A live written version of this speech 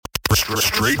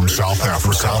Straight from South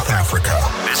Africa.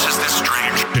 This is the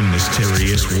strange and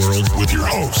mysterious world with your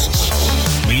hosts,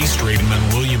 Lee Stratum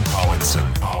and William Collinson.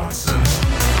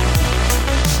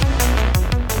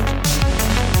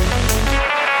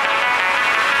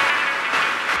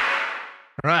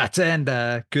 Right, and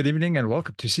good evening and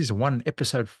welcome to Season 1,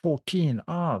 Episode 14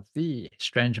 of The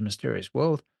Strange and Mysterious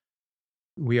World.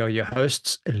 We are your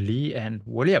hosts, Lee and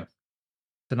William.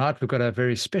 Tonight we've got a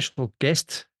very special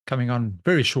guest coming on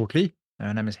very shortly.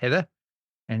 Her name is Heather,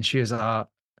 and she is our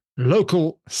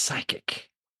local psychic.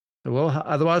 Well,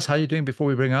 otherwise, how are you doing before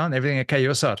we bring her on? Everything okay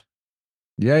your side?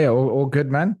 Yeah, all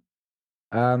good, man.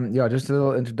 Just a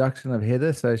little introduction of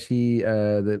Heather. So she,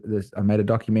 I made a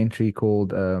documentary called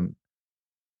The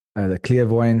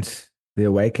Clairvoyant, The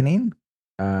Awakening.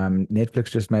 Netflix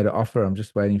just made an offer. I'm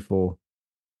just waiting for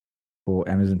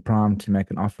Amazon Prime to make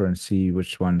an offer and see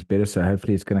which one's better. So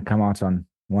hopefully it's going to come out on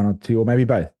one or two, or maybe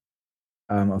both.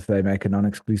 If they make a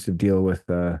non-exclusive deal with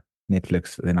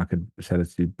Netflix, then I could sell it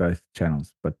to both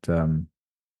channels. But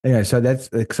anyway, so that's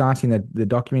exciting. That the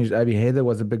documentary, Abby Heather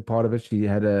was a big part of it. She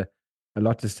had a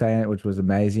lot to say in it, which was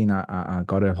amazing. I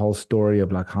got a whole story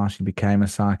of like how she became a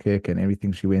psychic and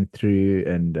everything she went through,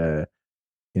 and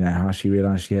how she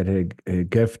realized she had her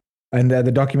gift. And the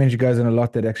documentary goes on a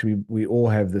lot that actually we all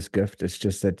have this gift. It's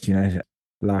just that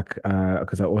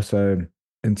because I also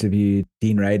interviewed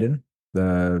Dean Radin.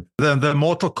 The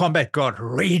Mortal Kombat god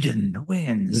Raiden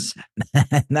wins.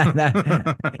 No.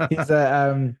 He's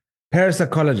a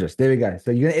parapsychologist. There we go.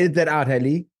 So you're gonna edit that out,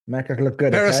 Haley. Make it look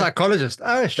good. Parapsychologist.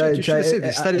 Okay? Oh shit! You should have said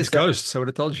he studies ghosts. I would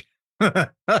have told you.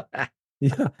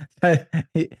 Yeah. So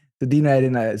Dean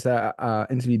Radin. I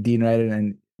interviewed Dean Radin,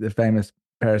 and the famous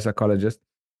parapsychologist,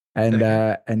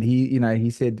 and he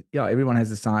said, yeah, everyone has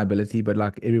a psi ability, but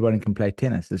like everyone can play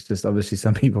tennis. It's just obviously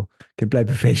some people can play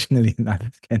professionally and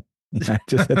others can.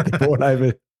 Just hit the ball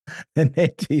over the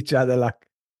net to each other like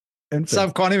infants.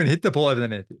 Some can't even hit the ball over the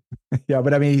net. Yeah,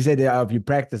 but I mean, he said if you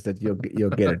practice it, you'll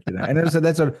get it. And so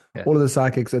that's what all of the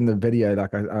psychics in the video.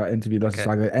 Like I interviewed lots of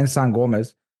psychics and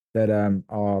sangomas that are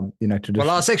traditional.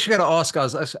 Well, I was actually going to ask.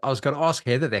 I was going to ask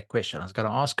Heather that question. I was going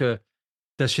to ask her,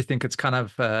 does she think it's kind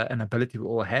of an ability we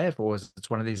all have, or is it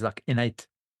one of these like innate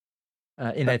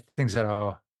things that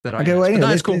are okay? Well, anyway,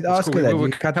 let's ask her that. We'll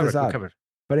cut cover this it. out. We'll cover it.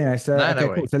 But anyway, so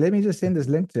no cool. So let me just send this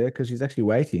link to her because she's actually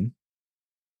waiting.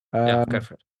 Go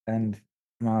for it. And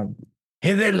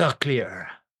Heather Locklear.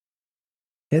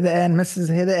 Mrs.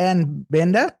 Heather Ann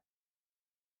Bender.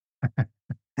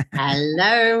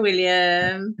 Hello,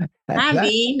 William. Hi,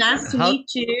 Lee. Nice to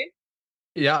meet you.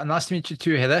 Yeah, nice to meet you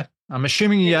too, Heather. I'm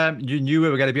assuming you knew we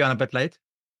were going to be on a bit late.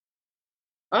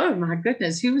 Oh my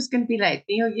goodness, who was going to be late,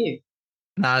 me or you?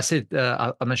 No, I said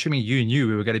I'm assuming you knew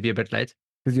we were going to be a bit late.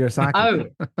 Because you're a psychic. Oh,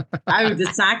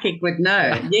 the psychic would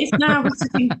know. Yes, no, I was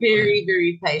sitting very,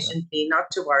 very patiently,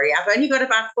 not to worry. I've only got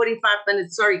about 45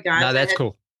 minutes. Sorry, guys. No, that's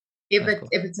cool. If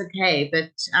it's okay, but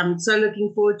I'm so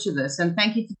looking forward to this, and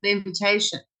thank you for the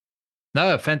invitation.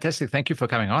 No, fantastic. Thank you for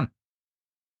coming on.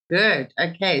 Good.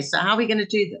 Okay, so how are we going to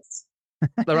do this?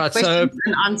 All right, questions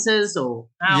and answers, or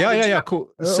yeah,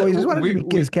 cool. So we just want to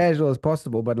be as casual as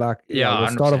possible, but like, we'll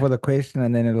start off with a question,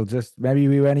 and then it'll just maybe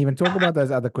we won't even talk about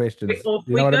those other questions.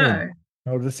 You know what I mean?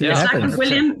 We'll just see it's what like happens. a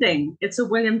William thing. It's a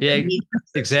William thing.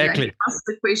 Exactly. Ask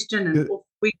the question and off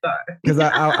we go. Because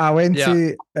I went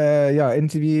to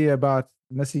interview about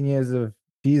missing years of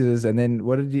Jesus, and then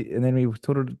and then we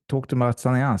sort of talked about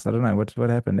something else. I don't know what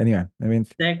happened. Anyway, I mean,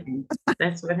 exactly.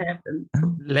 That's what happened.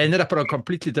 Landed up on a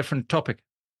completely different topic.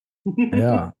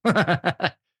 Yeah. All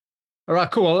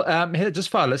right, cool. Heather, just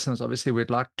for our listeners, obviously,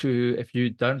 we'd like to, if you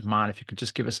don't mind, if you could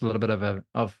just give us a little bit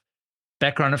of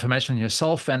background information on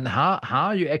yourself and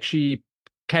how you actually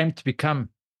came to become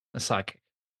a psychic.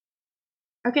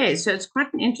 Okay, so it's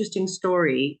quite an interesting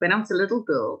story. When I was a little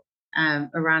girl,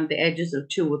 around the ages of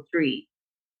 2 or 3,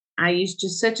 I used to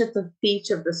sit at the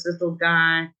feet of this little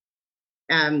guy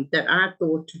that I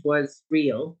thought was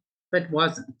real, but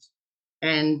wasn't,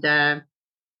 and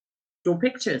draw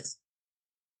pictures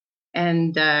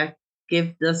and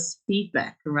give this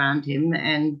feedback around him.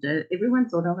 And everyone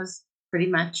thought I was pretty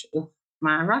much off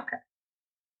my rocker.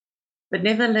 But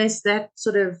nevertheless, that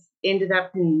sort of ended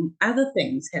up in other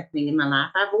things happening in my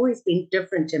life. I've always been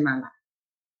different in my life,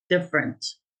 different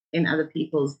in other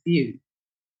people's view.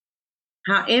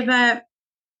 However,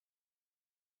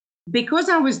 because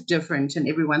I was different and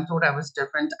everyone thought I was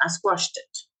different, I squashed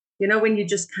it. You know, when you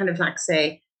just kind of like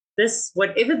say,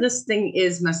 whatever this thing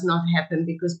is must not happen,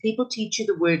 because people teach you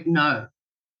the word no.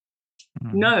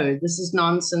 No, this is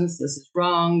nonsense. This is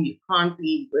wrong. You can't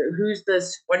be. Who's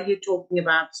this? What are you talking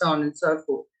about? So on and so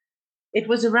forth. It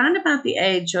was around about the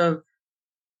age of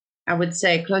I would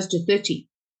say close to 30,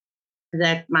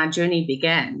 that my journey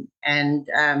began, and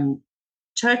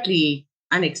totally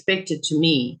unexpected to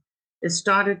me. It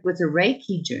started with a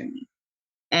Reiki journey.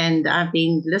 And I've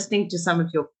been listening to some of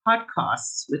your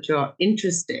podcasts, which are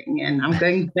interesting. And I'm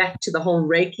going back to the whole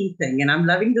Reiki thing. And I'm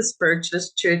loving the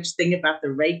spiritualist church thing about the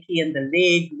Reiki and the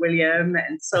leg, William,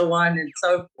 and so on and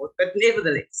so forth. But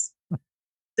nevertheless,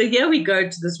 so here we go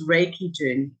to this Reiki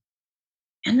journey.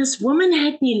 And this woman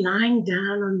had me lying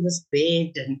down on this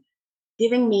bed and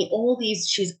giving me all these,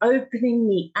 she's opening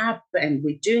me up, and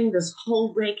we're doing this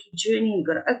whole Reiki journey. You've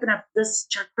got to open up this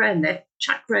chakra and that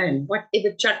chakra and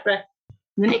whatever chakra.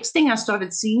 And the next thing, I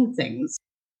started seeing things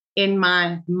in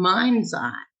my mind's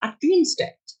eye, a dream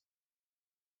state,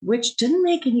 which didn't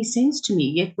make any sense to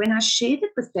me. Yet when I shared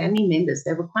it with family members,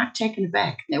 they were quite taken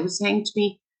aback. They were saying to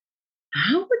me,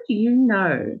 how would you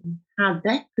know how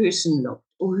that person looked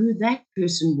or who that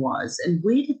person was and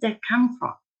where did that come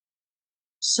from?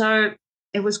 So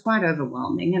it was quite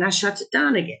overwhelming, and I shut it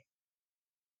down again.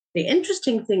 The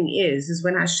interesting thing is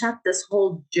when I shut this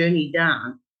whole journey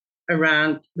down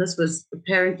around, this was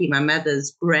apparently my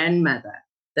mother's grandmother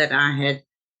that I had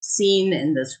seen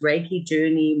in this Reiki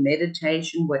journey,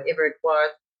 meditation, whatever it was.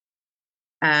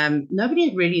 Nobody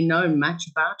had really known much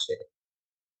about it.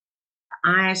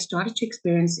 I started to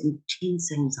experience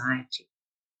intense anxiety.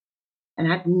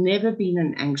 And I'd never been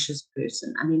an anxious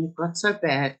person. I mean, it got so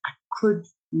bad, I could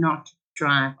not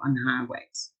drive on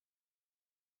highways.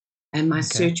 And my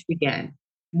search began.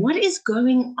 What is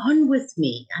going on with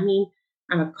me? I mean,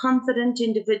 I'm a confident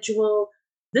individual.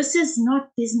 There's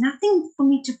nothing for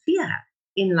me to fear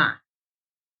in life.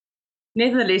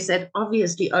 Nevertheless, that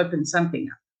obviously opened something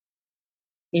up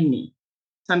in me,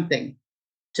 something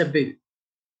taboo.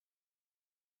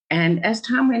 And as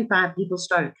time went by, people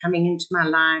started coming into my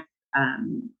life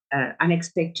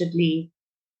unexpectedly,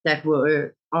 that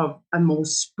were of a more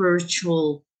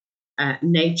spiritual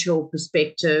nature or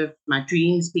perspective. My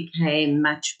dreams became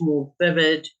much more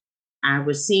vivid. I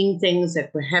was seeing things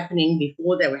that were happening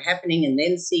before they were happening and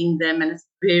then seeing them, and it's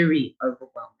very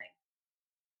overwhelming.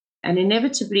 And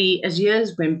inevitably, as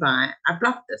years went by, I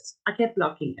blocked this. I kept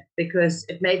blocking it because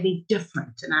it made me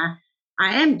different. And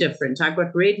I am different. I've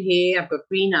got red hair, I've got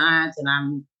green eyes, and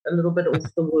I'm a little bit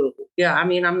off the world. Yeah, I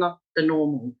mean, I'm not the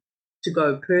normal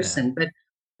to-go person, but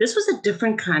this was a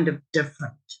different kind of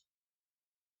different.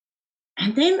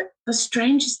 And then the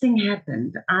strangest thing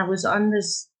happened. I was on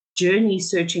this journey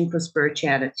searching for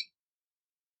spirituality.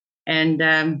 And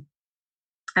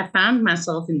I found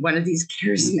myself in one of these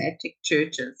charismatic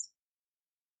churches.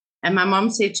 And my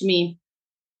mom said to me,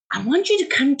 I want you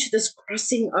to come to this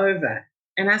crossing over.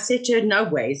 And I said to her, no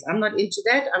ways, I'm not into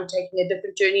that. I'm taking a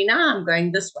different journey now. I'm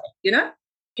going this way,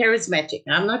 charismatic.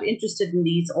 I'm not interested in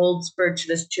these old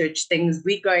spiritualist church things.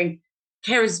 We're going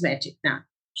charismatic now.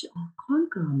 She said, I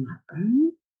can't go on my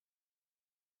own.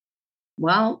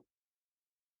 Well,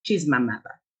 she's my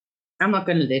mother. I'm not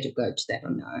going to let her go to that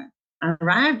on her own. I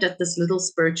arrived at this little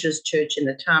spiritualist church in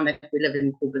the town that we live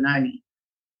in called Benoni.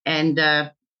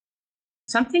 And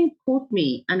something caught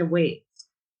me unawares.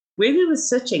 Where we were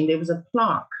sitting, there was a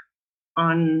plaque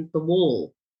on the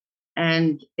wall,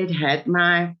 and it had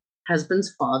my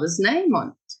husband's father's name on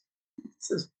it.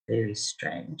 This is very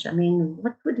strange. I mean,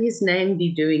 what would his name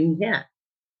be doing here?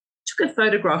 Took a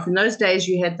photograph. In those days,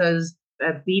 you had those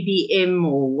BBM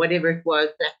or whatever it was,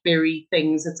 BlackBerry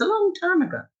things. It's a long time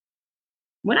ago.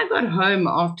 When I got home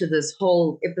after this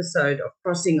whole episode of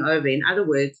crossing over, in other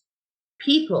words,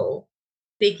 people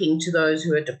speaking to those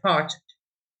who had departed,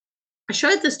 I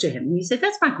showed this to him, and he said,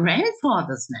 that's my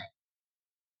grandfather's name.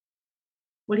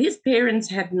 Well, his parents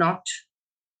had not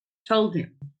told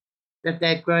him that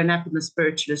they'd grown up in the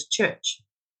spiritualist church.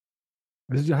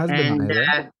 This is your husband?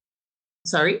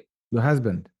 Sorry? Your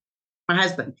husband? My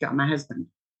husband, yeah, my husband.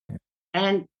 Yeah.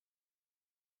 And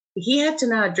he had to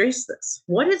now address this.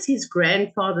 What is his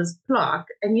grandfather's plaque?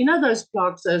 And you know those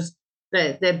plaques,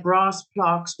 they're brass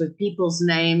plaques with people's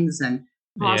names and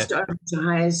passed over to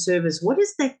higher service. What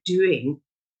is that doing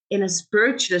in a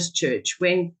spiritualist church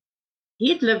when he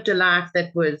had lived a life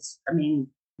that was, I mean,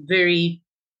 very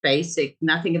basic,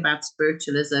 nothing about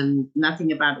spiritualism,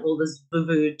 nothing about all this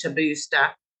voo-voo, taboo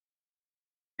stuff.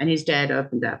 And his dad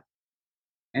opened up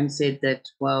and said that,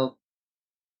 well,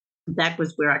 that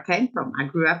was where I came from. I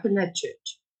grew up in that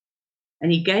church.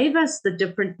 And he gave us the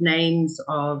different names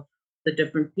of the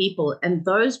different people. And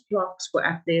those plaques were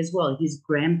up there as well. His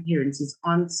grandparents, his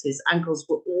aunts, his uncles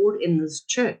were all in this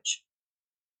church.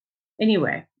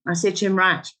 Anyway, I said to him,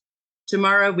 right,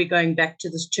 tomorrow we're going back to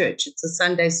this church. It's a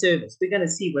Sunday service. We're going to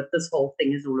see what this whole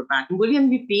thing is all about. And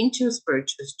William, you've been to a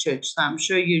spiritualist church, so I'm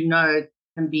sure you know it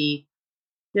can be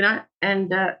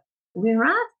and we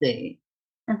arrived there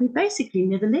and we basically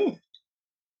never left.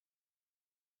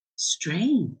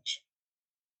 Strange.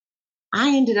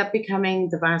 I ended up becoming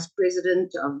the vice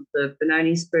president of the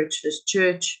Benoni Spiritualist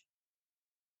Church.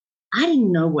 I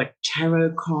didn't know what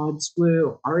tarot cards were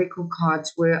or oracle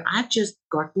cards were. I just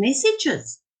got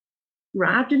messages.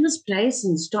 Arrived in this place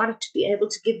and started to be able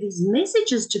to give these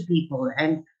messages to people.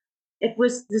 And it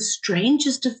was the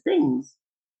strangest of things,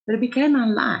 but it became our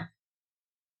life.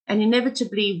 And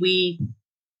inevitably, we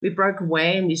broke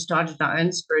away and we started our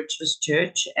own spiritualist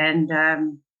church. And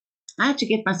I had to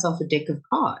get myself a deck of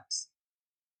cards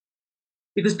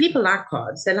because people like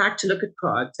cards. They like to look at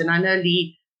cards. And I know,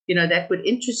 Lee, that would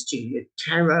interest you,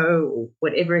 tarot or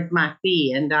whatever it might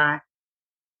be. And I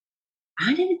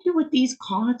never knew what these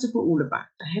cards were all about.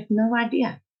 I had no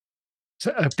idea.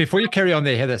 So before you carry on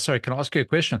there, Heather, sorry, can I ask you a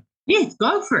question? Yes,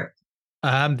 go for it.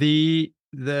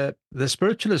 The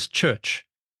spiritualist church.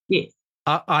 Yes.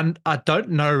 I don't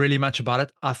know really much about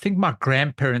it. I think my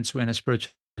grandparents were in a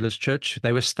spiritualist church.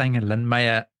 They were staying in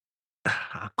Lynmere.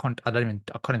 I can't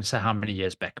even say how many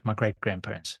years back. My great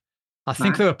grandparents. I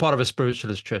think they were part of a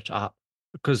spiritualist church.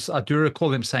 Because I do recall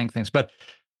them saying things, but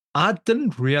I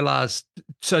didn't realize.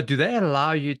 So, do they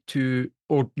allow you to,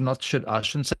 or not? I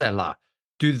shouldn't say allow.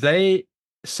 Do they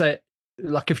say,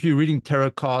 like, if you're reading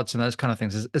tarot cards and those kind of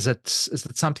things, is it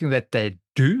something that they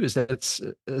do? Is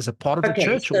a part of the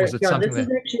church, or is it something? This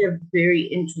is actually a very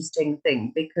interesting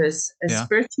thing because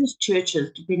spiritualist churches,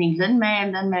 depending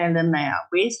Lynmere.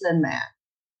 Where's Lynmere?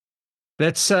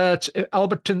 That's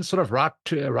Alberton, sort of right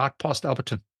past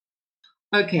Alberton.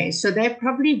 Okay, so they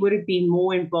probably would have been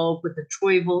more involved with the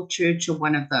Troyville Church or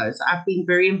one of those. I've been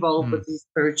very involved with the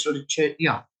spiritual church.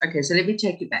 Yeah. Okay, so let me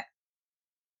take you back.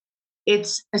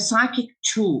 It's a psychic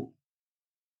tool,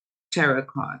 tarot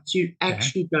cards. You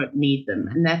actually don't need them,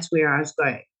 and that's where I was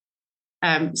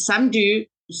going. Some do,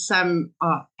 some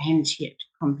are anti it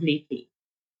completely.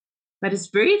 But it's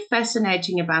very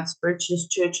fascinating about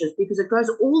spiritualist churches because it goes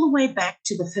all the way back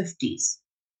to the 50s.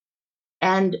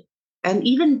 And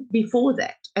even before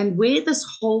that, and where this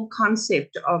whole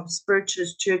concept of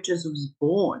spiritualist churches was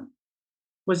born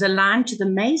was aligned to the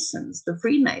Masons, the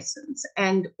Freemasons,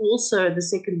 and also the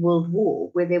Second World War,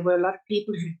 where there were a lot of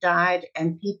people who died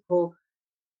and people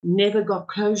never got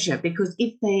closure because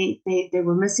if they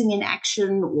were missing in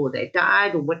action or they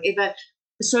died or whatever.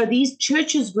 So these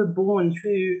churches were born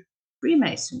through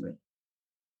Freemasonry,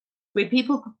 where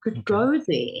people could go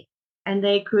there and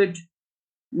they could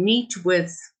meet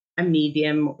with a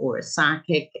medium or a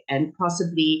psychic and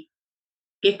possibly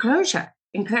get closure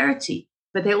and clarity.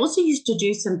 But they also used to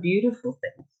do some beautiful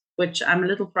things, which I'm a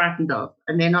little frightened of.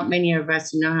 And there are not many of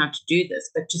us who know how to do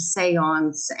this, but to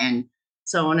seance and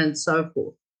so on and so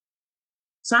forth.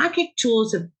 Psychic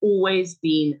tools have always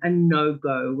been a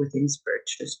no-go within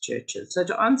spiritualist churches. So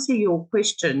to answer your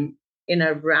question in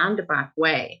a roundabout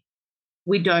way,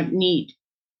 we don't need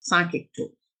psychic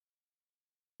tools.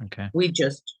 Okay. We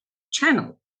just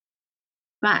channel.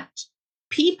 But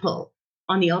people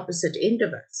on the opposite end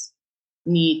of us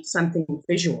need something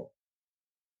visual.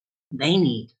 They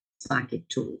need psychic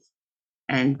tools.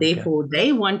 And therefore,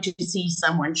 they want to see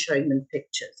someone showing them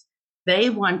pictures.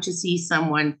 They want to see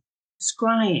someone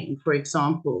scrying, for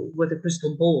example, with a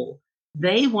crystal ball.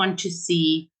 They want to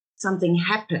see something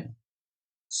happen.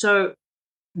 So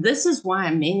this is why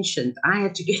I mentioned I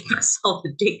had to get myself a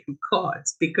deck of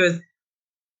cards, because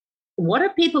what are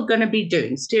people going to be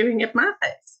doing? Staring at my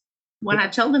face when I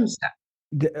tell them stuff.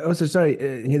 Also, sorry,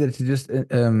 Heather, to just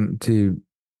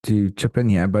to chip in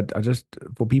here, but I just,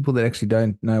 for people that actually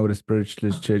don't know what a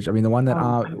spiritualist church, I mean, the one that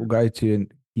I will go to in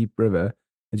Deep River,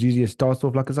 it's usually, it starts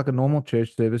off like, it's like a normal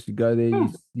church service. You go there,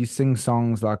 you sing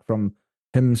songs like from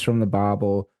hymns from the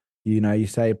Bible, you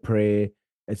say a prayer.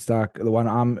 It's like the one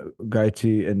I'm go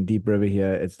to in Deep River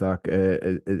here. It's like,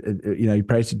 you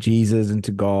pray to Jesus and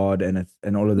to God and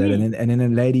all of that. And then a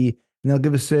lady, and they'll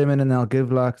give a sermon and they'll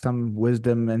give like some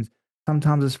wisdom, and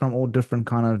sometimes it's from all different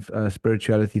kind of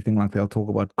spirituality thing. Like they'll talk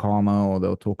about karma, or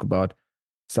they'll talk about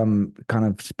some kind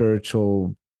of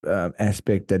spiritual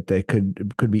aspect that they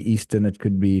could be Eastern. It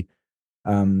could be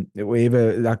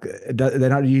wherever. Like they're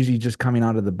not usually just coming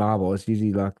out of the Bible. It's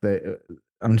usually like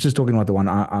I'm just talking about the one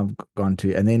I've gone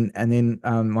to, and then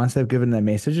once they've given their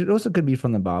message, it also could be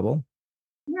from the Bible.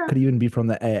 Yeah. Could even be from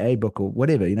the AA book or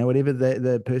whatever. Whatever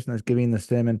the person that's giving the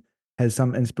sermon has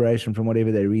some inspiration from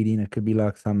whatever they're reading. It could be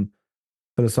like some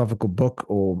philosophical book,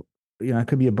 or it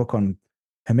could be a book on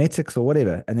hermetics or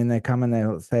whatever. And then they come and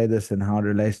they'll say this and how it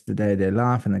relates to the day-to-day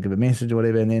life, and they give a message or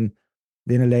whatever. And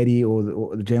then a lady or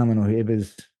the gentleman or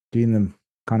whoever's doing the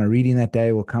kind of reading that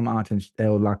day will come out and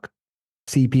they'll like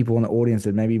see people in the audience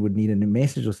that maybe would need a new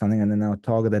message or something, and then they'll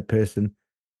target that person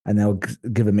and they'll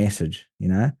give a message,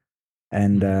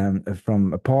 and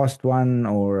from a past one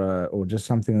or just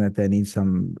something that they need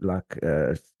some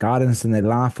guidance in their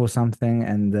life or something,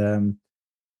 and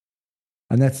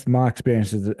that's my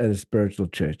experience at a spiritual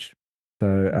church.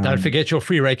 So Don't forget your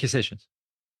free Reiki sessions.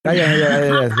 Oh,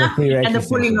 yeah. The free Reiki and the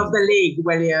pulling sessions. of the leg,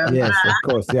 William. Yes, of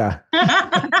course, yeah.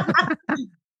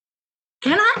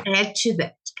 Can I add to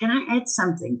that? Can I add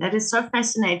something? That is so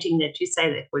fascinating that you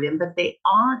say that, William, but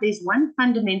there's one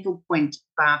fundamental point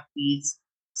about these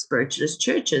spiritualist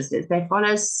churches is they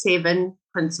follow 7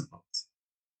 principles.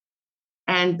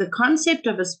 And the concept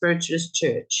of a spiritualist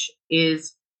church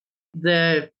is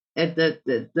the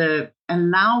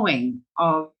allowing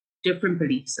of different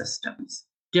belief systems,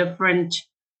 different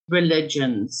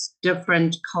religions,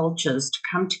 different cultures to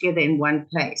come together in one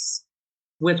place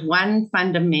with one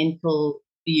fundamental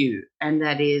view, and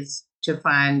that is to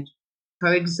find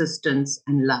coexistence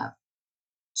and love.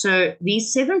 So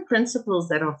these 7 principles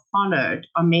that are followed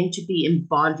are meant to be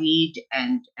embodied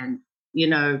and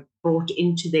brought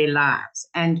into their lives.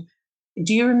 And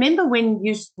do you remember when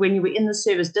you were in the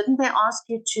service, didn't they ask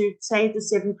you to say the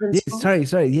 7 principles? Yes,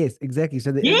 sorry, yes, exactly.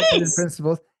 So the 7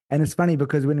 principles. And it's funny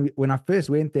because when I first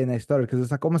went there and they started, because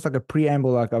it's almost like a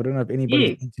preamble, I don't know if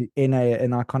anybody's into NA and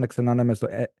Narcotics Anonymous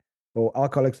or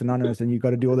Alcoholics Anonymous, and you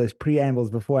got to do all those preambles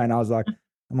before. And I was like,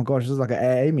 oh my gosh, this is like an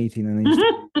AA meeting. And then you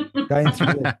start going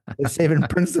through the 7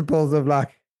 principles of like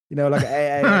AA.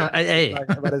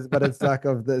 but it's like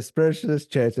of the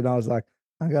spiritualist church. And I was like,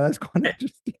 okay, that's quite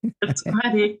interesting. It's quite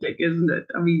hectic, isn't it?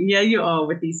 I mean, here you are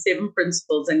with these 7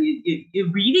 principles, and you're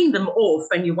reading them off,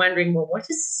 and you're wondering, well, what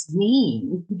does this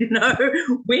mean?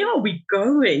 Where are we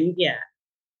going here?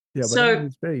 Yeah, but so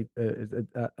it's very.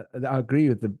 I agree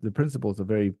with the principles are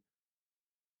very,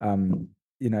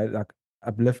 like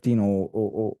uplifting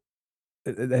or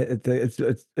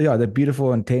it's they're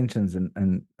beautiful intentions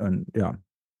and yeah.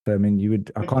 So I mean,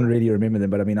 I can't really remember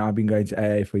them, but I mean, I've been going to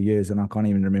AA for years, and I can't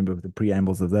even remember the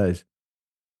preambles of those.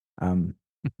 Even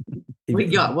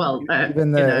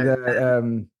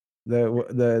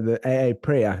the AA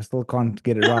prayer, I still can't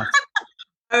get it right.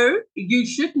 Oh, you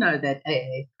should know that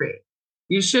AA prayer.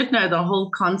 You should know the whole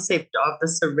concept of the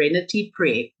Serenity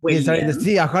Prayer. Yeah, sorry,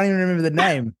 I can't even remember the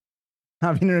name.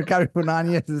 I've been in recovery for 9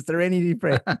 years. The Serenity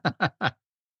Prayer.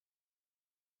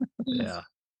 Yeah.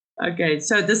 Okay,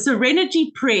 so the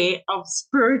Serenity Prayer of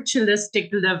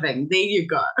spiritualistic living. There you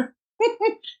go.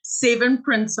 7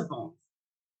 principles.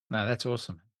 No, that's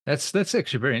awesome. That's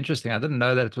actually very interesting. I didn't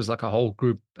know that it was like a whole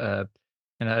group. It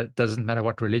doesn't matter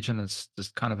what religion. It's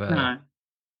just kind of a. No.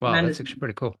 Wow, that's actually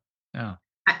pretty cool. Yeah.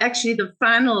 Actually, the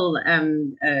final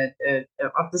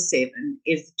of the 7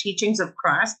 is the teachings of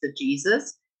Christ, the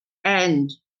Jesus,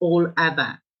 and all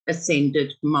other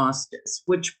ascended masters,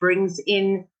 which brings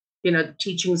in, the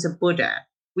teachings of Buddha.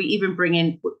 We even bring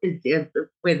in,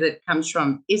 whether it comes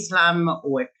from Islam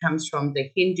or it comes from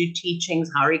the Hindu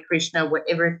teachings, Hare Krishna,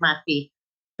 whatever it might be.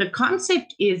 The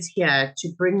concept is here to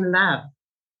bring love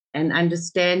and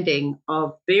understanding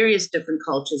of various different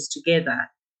cultures together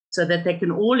so that they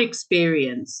can all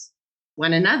experience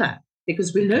one another,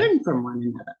 because we learn from one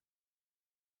another.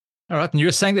 All right. And you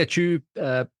were saying that you've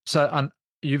gone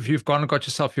and got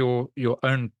yourself your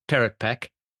own tarot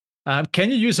pack. Can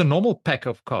you use a normal pack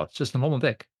of cards, just a normal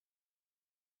deck?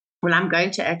 Well, I'm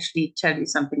going to actually tell you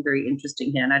something very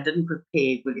interesting here, and I didn't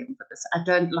prepare William for this. I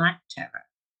don't like tarot.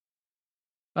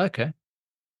 Okay.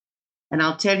 And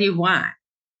I'll tell you why.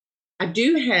 I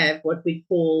do have what we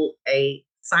call a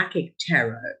psychic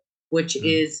tarot, which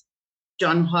is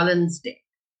John Holland's deck.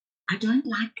 I don't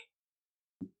like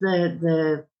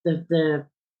the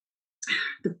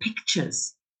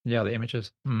pictures. Yeah, the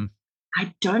images.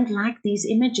 I don't like these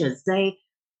images. They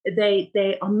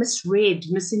are misread,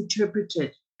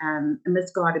 misinterpreted,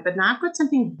 misguided. But now I've got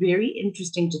something very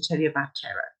interesting to tell you about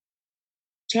tarot.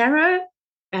 Tarot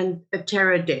and a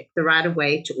tarot deck, the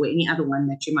Rider-Waite or any other one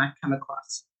that you might come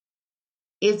across,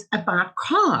 is about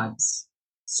cards.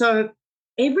 So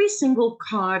every single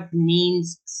card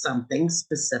means something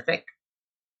specific,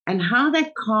 and how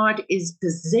that card is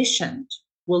positioned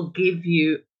will give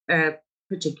you a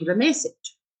particular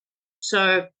message.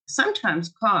 So sometimes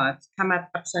cards come up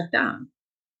upside down,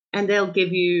 and they'll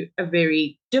give you a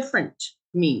very different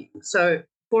meaning. So,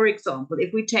 for example,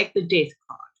 if we take the death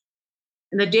card,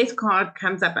 and the death card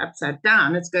comes up upside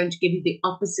down, it's going to give you the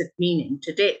opposite meaning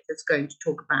to death. It's going to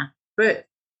talk about birth.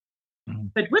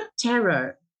 But with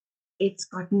tarot, it's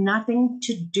got nothing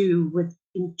to do with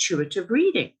intuitive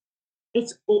reading.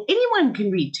 Anyone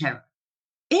can read tarot.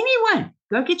 Anyone.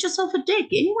 Go get yourself a deck.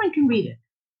 Anyone can read it.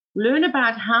 learn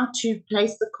about how to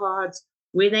place the cards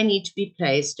where they need to be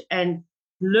placed, and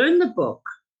learn the book.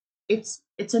 It's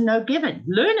a no given.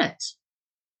 Learn it.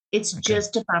 It's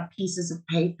just about pieces of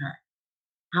paper.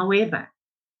 However,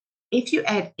 if you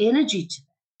add energy to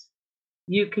that,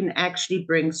 you can actually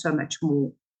bring so much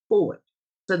more forward.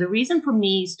 So the reason for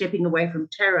me stepping away from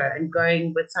tarot and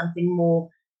going with something more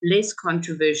less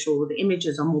controversial, the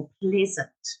images are more pleasant,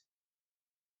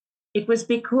 it was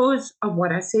because of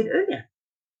what I said earlier.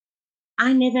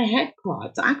 I never had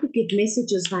cards. I could get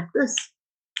messages like this.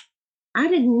 I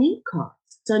didn't need cards.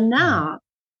 So now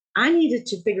I needed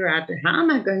to figure out how am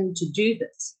I going to do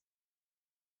this?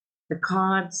 The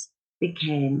cards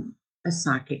became a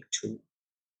psychic tool.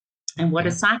 And what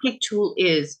a psychic tool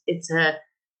is, it's a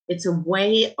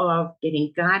way of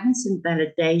getting guidance and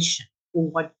validation for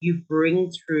what you bring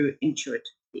through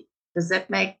intuitively. Does that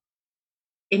make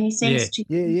any sense to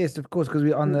you? Yeah, yes, of course. Because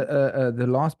we on the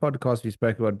last podcast we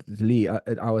spoke about Lee,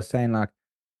 I was saying like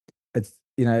it's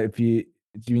if you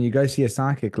when you go see a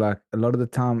psychic, like a lot of the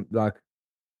time, like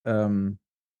the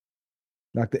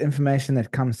information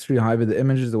that comes through, however the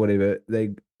images or whatever,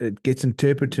 it gets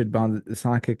interpreted by the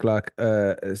psychic, like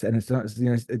and it's not,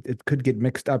 it could get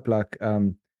mixed up, like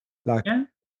Yeah.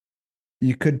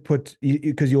 you could put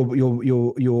because your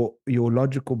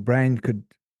logical brain could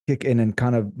kick in and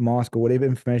kind of mask or whatever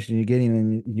information you're getting,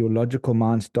 and your logical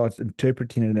mind starts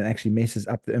interpreting it and actually messes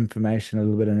up the information a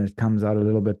little bit, and it comes out a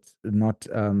little bit not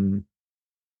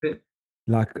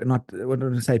like not what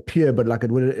do I say pure, but like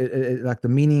it would like the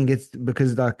meaning gets,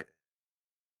 because like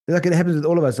it happens with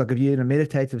all of us. Like if you're in a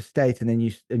meditative state and then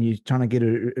you're trying to get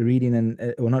a reading,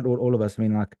 and well, not all of us. I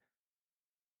mean, like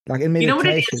in meditation. You know what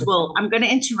it is? Well, I'm going to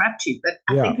interrupt you, but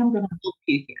I think I'm going to help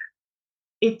you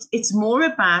here. It's more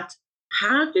about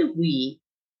how do we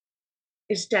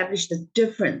establish the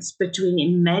difference between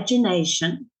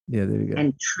imagination there we go.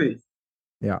 and truth.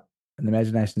 Yeah, and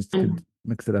imagination could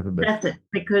mix it up a bit. That's it,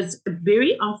 because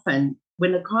very often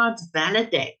when the cards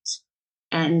validate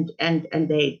and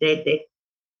they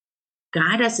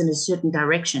guide us in a certain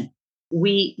direction,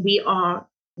 we are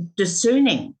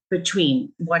discerning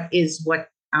between what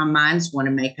our minds want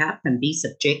to make up and be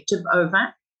subjective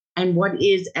over, and what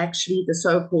is actually the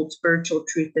so-called spiritual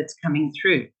truth that's coming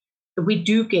through. But we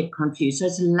do get confused. So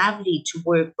it's lovely to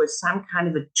work with some kind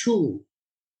of a tool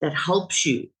that helps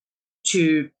you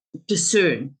to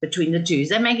discern between the two. Is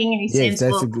that making any sense?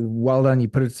 Yes, that's well done. You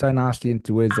put it so nicely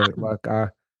into words. Well,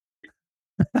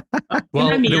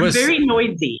 I'm very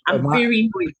noisy. I'm very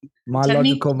noisy. My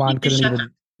logical mind couldn't even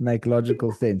make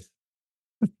logical sense.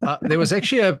 There was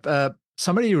actually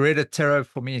somebody who read a tarot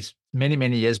for me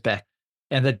many years back,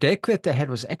 and the deck that they had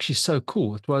was actually so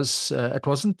cool. It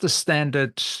wasn't the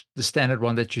standard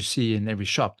one that you see in every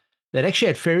shop. That actually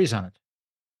had fairies on it.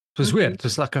 It was weird. It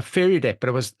was like a fairy deck, but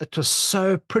it was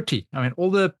so pretty. I mean,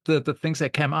 all the things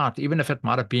that came out, even if it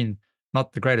might have been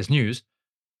not the greatest news,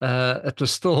 it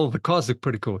was still, the cards look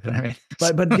pretty cool. You know what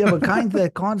I mean? But kind of the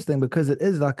cards thing, because it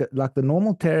is like the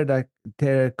normal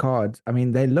tarot cards. I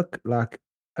mean, they look like,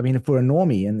 I mean, for a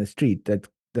normie in the street that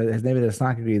has never done a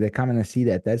psychic reading, they come in and see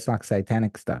that's like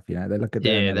satanic stuff. They look at that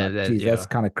and they're like, geez, that's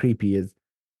kind of creepy as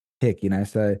heck.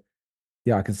 So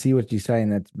yeah, I can see what you're saying.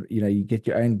 That you get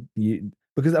your own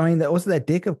because I mean, also that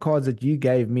deck of cards that you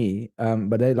gave me,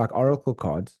 but they're like oracle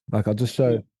cards. Like I'll just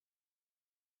show.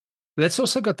 That's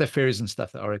also got the fairies and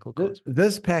stuff, the oracle cards.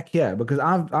 This pack here, because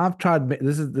I've tried.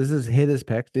 This is Heather's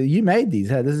pack. You made these.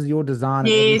 Hey, this is your design.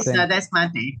 Yes, no, that's my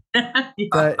thing.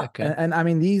 So, and I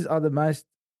mean, these are the most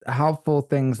helpful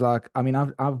things. Like, I mean,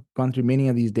 I've gone through many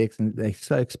of these decks, and they're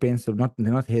so expensive. They're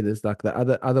not Heather's, like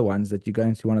the other ones that you go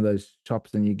into one of those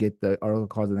shops and you get the oracle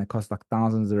cards, and they cost like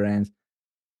thousands of rands.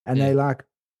 And I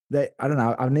don't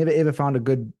know. I've never ever found a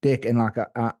good deck, and like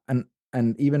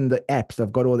and even the apps.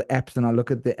 I've got all the apps, and I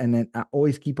look at and then I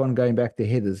always keep on going back to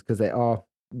Heather's because they are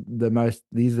the most.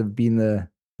 These have been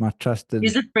my trusted.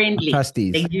 User-friendly.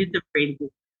 Trustees. They're user-friendly.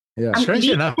 Yeah.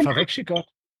 Strangely enough, I've actually got.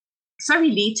 Sorry,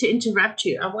 Lee, to interrupt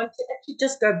you. I want to actually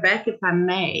just go back, if I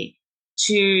may,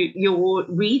 to your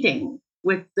reading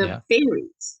with the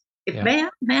fairies.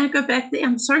 May I go back there?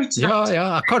 I'm sorry to.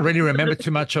 Yeah. I can't really remember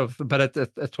too much of, but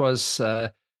it was.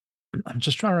 I'm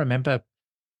just trying to remember.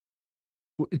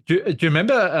 Do you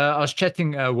remember I was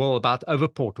chatting, Will, about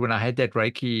Overport when I had that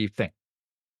Reiki thing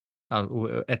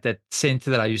at that center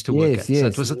that I used to work at? Yes. So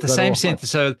it was at the same center.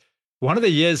 So one of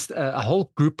the years, a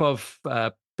whole group of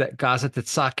guys that did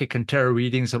psychic and tarot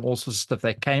readings and all sorts of stuff,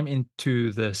 they came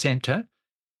into the center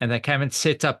and they came and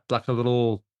set up like a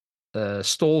little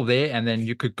stall there, and then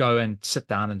you could go and sit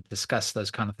down and discuss those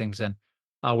kind of things. And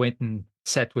I went and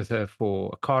sat with her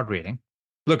for a card reading.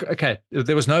 look, okay,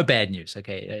 there was no bad news.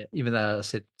 Okay, even though I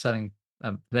said something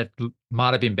that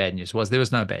might have been bad news, there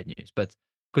was no bad news, but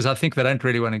because I think they don't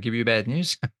really want to give you bad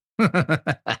news.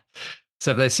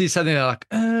 So if they see something, they're like,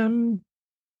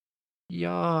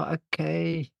 yeah,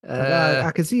 okay. Like,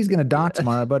 I can see he's going to die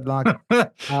tomorrow, but like, No, I'll they're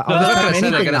just not tell going to him say. They're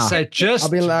anything going to now. say just. I'll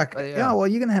be like, yeah. yeah, well,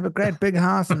 you're going to have a great big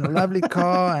house and a lovely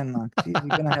car, and like, geez,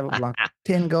 you're going to have like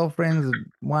 10 girlfriends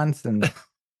once,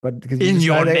 but because you In just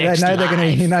know your they next know they're going to,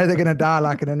 life. you know, they're going to die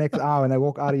like in the next hour, and they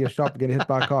walk out of your shop and get hit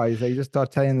by a car. So you just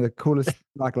start telling them the coolest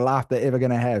like life they're ever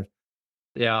going to have.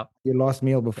 Yeah. Your last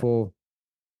meal before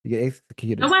you get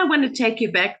executed. No, I want to take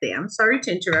you back there. I'm sorry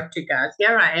to interrupt you guys.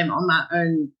 Here I am on my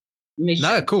own mission.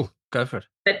 No, cool. Go for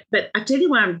it. But I tell you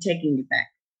why I'm taking you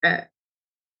back.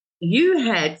 You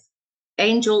had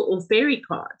angel or fairy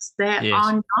cards. They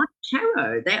are not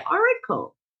tarot. They're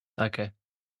oracle. Okay.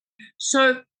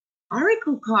 So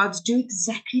oracle cards do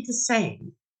exactly the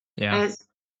same as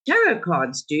tarot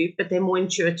cards do, but they're more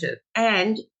intuitive.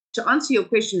 And to answer your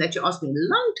question that you asked me a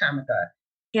long time ago,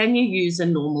 can you use a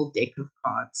normal deck of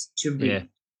cards to read?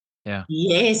 Yeah.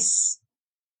 Yes.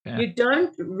 Yeah. You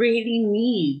don't really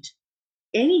need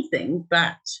anything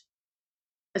but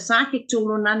a psychic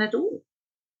tool or none at all.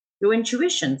 Your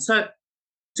intuition. So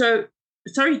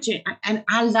sorry, Jen, and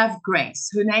I love Grace.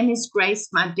 Her name is Grace,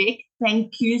 my deck.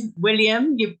 Thank you,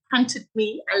 William. You punted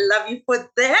me. I love you for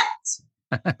that.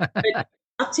 But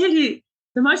I'll tell you,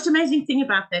 the most amazing thing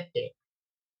about that deck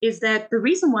is that the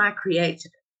reason why I created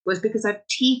it was because I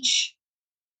teach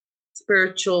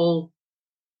spiritual,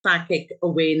 psychic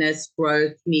awareness,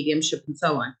 growth, mediumship, and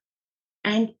so on.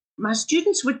 And my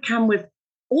students would come with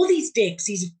all these decks,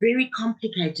 these very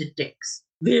complicated decks,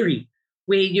 where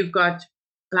you've got,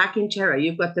 like in tarot,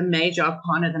 you've got the major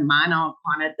arcana, the minor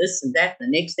arcana, this and that, the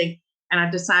next thing. And I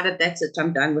decided that's it,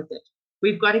 I'm done with it.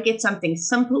 We've got to get something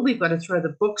simple. We've got to throw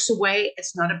the books away.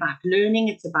 It's not about learning,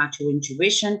 it's about your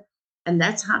intuition. And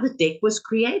that's how the deck was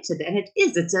created. And it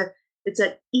is, it's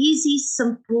an easy,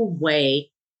 simple way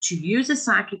to use a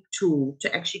psychic tool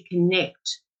to actually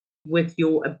connect with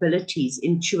your abilities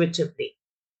intuitively.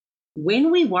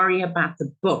 When we worry about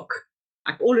the book,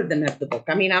 like all of them have the book.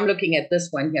 I mean, I'm looking at this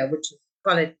one here, which is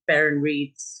Colette Baron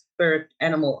Reed's Spirit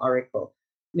Animal Oracle.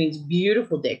 It means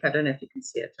beautiful deck. I don't know if you can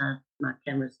see it. My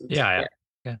camera's Yeah.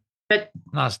 But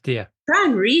nice dear. Try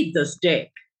and read this deck,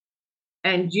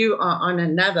 and you are on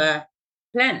another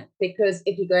planet. Because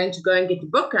if you're going to go and get the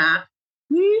book out,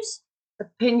 whose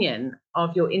opinion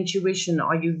of your intuition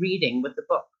are you reading with the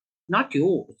book? Not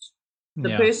yours.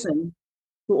 The person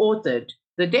who authored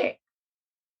the deck.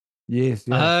 Yes.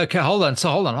 Okay, hold on.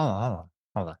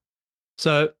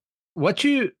 So what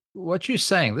you're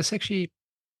saying, this actually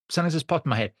something just popped in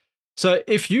my head. So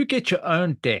if you get your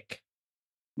own deck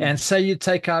and say you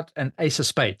take out an ace of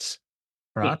spades,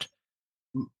 right?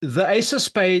 Yes. The ace of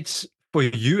spades for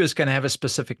you is going to have a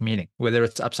specific meaning, whether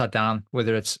it's upside down,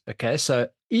 whether it's okay. So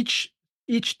each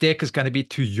deck is going to be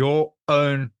to your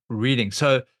own reading.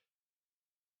 So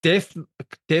death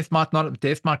might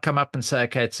come up and say,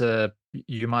 okay,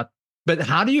 you might, but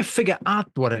how do you figure out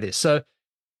what it is? So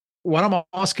what I'm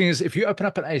asking is, if you open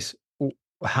up an ace,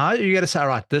 how are you going to say, all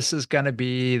right, this is going to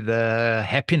be the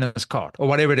happiness card or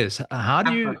whatever it is? How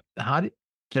do you know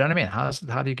what I mean? How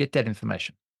do you get that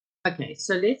information? Okay,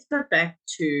 so let's go back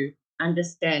to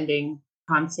understanding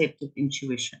concept of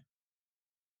intuition.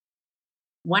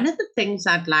 One of the things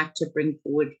I'd like to bring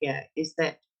forward here is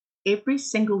that every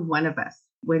single one of us,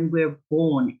 when we're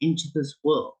born into this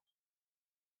world,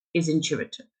 is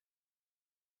intuitive.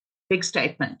 Big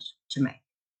statement to make,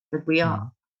 but we are. Mm-hmm.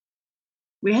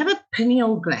 We have a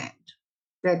pineal gland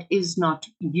that is not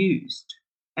used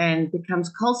and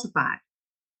becomes calcified.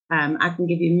 I can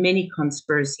give you many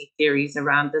conspiracy theories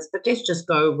around this, but let's just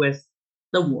go with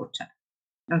the water,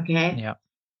 okay? Yeah.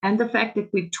 And the fact that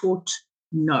we're taught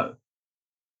no.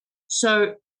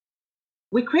 So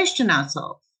we question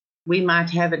ourselves. We might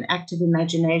have an active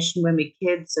imagination when we're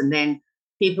kids, and then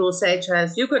people will say to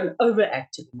us, you've got an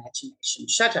overactive imagination.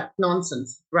 Shut up,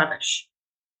 nonsense, rubbish.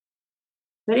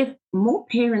 But if more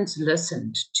parents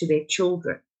listened to their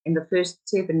children in the first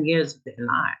 7 years of their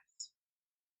lives,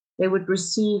 they would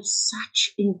receive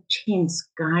such intense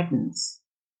guidance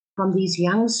from these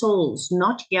young souls,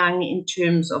 not young in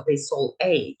terms of their soul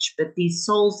age, but these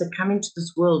souls that come into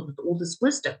this world with all this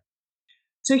wisdom.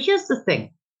 So here's the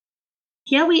thing.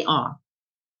 Here we are,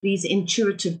 these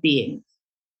intuitive beings.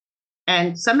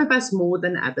 And some of us more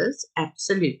than others,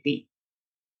 absolutely.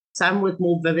 Some with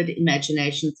more vivid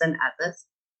imaginations than others.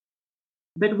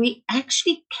 But we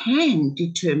actually can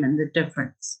determine the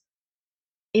difference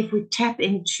if we tap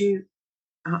into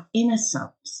our inner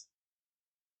selves.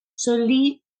 So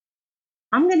Lee,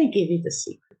 I'm going to give you the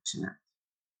secret tonight.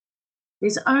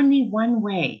 There's only one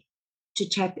way to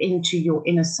tap into your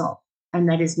inner self, and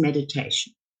that is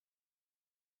meditation.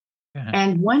 Yeah.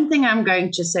 And one thing I'm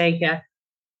going to say here,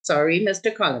 sorry,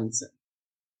 Mr. Collinson,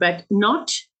 but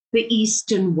not the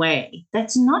Eastern way.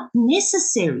 That's not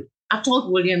necessary. I've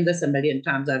told William this a million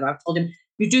times over. I've told him,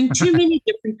 you're doing too many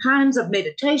different kinds of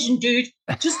meditation, dude.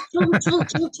 Just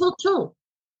chill.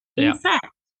 Yeah. In fact,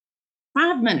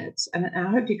 5 minutes, and I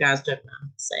hope you guys don't know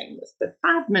I'm saying this, but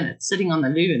 5 minutes sitting on the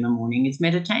loo in the morning is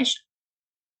meditation.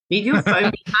 Leave your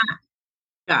phone behind,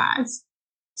 guys.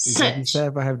 You say Sit.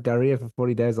 if I have diarrhea for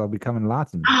 40 days, I'll become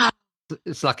enlightened.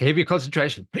 It's like heavy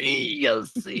concentration. But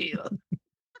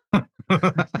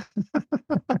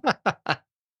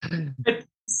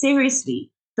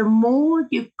seriously, the more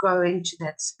you go into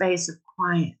that space of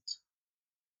quiet,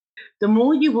 the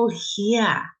more you will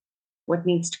hear what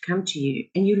needs to come to you,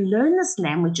 and you learn this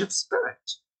language of spirit.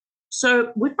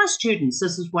 So with my students,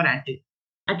 this is what I do.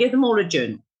 I give them all a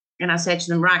journal, and I say to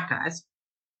them, right, guys,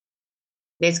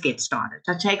 let's get started.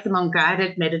 I take them on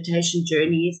guided meditation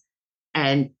journeys,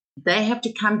 and they have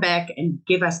to come back and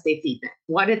give us their feedback.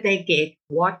 What did they get?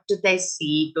 What did they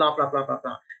see? Blah, blah, blah, blah,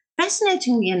 blah.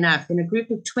 Fascinatingly enough, in a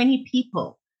group of 20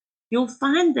 people, you'll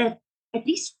find that at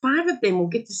least 5 of them will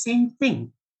get the same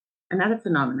thing. Another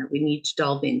phenomenon we need to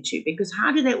delve into, because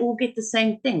how do they all get the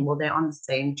same thing? Well, they're on the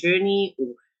same journey,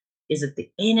 or is it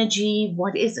the energy?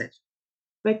 What is it?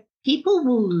 But people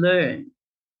will learn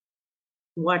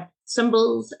what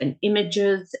symbols and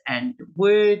images and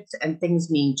words and things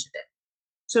mean to them.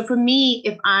 So for me,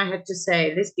 if I had to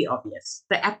say, let's be obvious,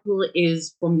 the apple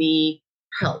is for me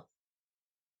health.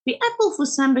 The apple for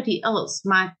somebody else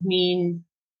might mean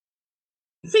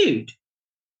food.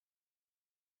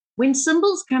 When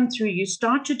symbols come through, you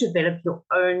start to develop your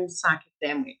own psychic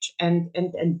language. And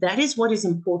that is what is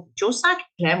important. Your psychic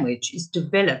language is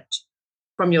developed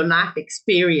from your life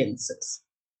experiences.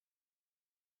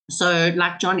 So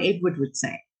like John Edward would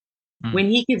say, when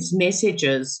he gives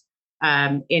messages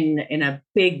in a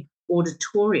big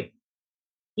auditorium,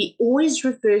 he always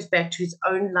refers back to his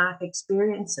own life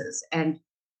experiences. And,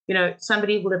 you know,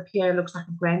 somebody will appear, looks like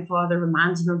a grandfather,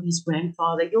 reminds him of his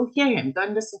grandfather. You'll hear him, go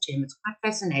and listen to him. It's quite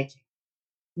fascinating.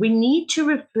 We need to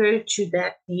refer to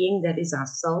that being that is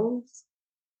ourselves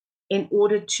in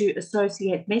order to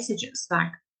associate messages.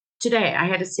 Like today, I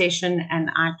had a session and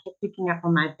I kept picking up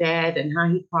on my dad and how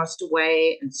he passed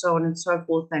away and so on and so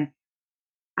forth. And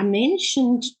I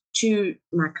mentioned to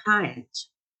my client,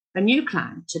 a new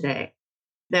client today,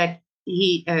 that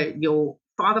your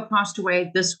father passed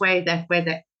away this way, that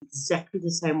exactly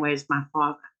the same way as my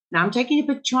father. Now I'm taking a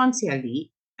big chance here,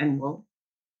 Lee and Will,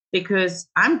 because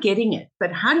I'm getting it.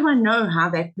 But how do I know how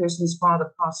that person's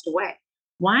father passed away?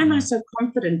 Why am I so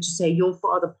confident to say your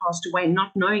father passed away,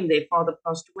 not knowing their father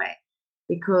passed away?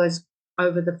 Because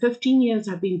over the 15 years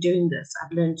I've been doing this,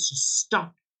 I've learned to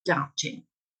stop doubting.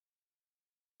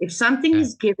 If something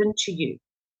is given to you,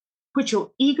 put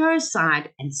your ego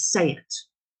aside and say it.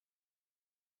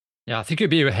 Yeah, I think you'd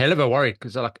be a hell of a worry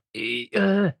because I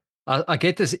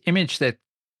get this image that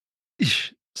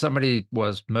somebody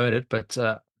was murdered, but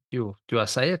do I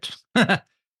say it? Yeah,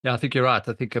 I think you're right.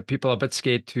 I think people are a bit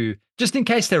scared to, just in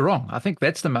case they're wrong. I think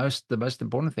that's the most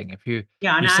important thing. If you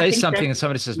say something and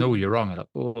somebody says, no, you're wrong. You're like,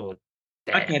 oh,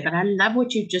 damn. Okay, but I love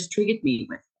what you've just triggered me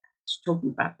with, talking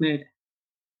about murder.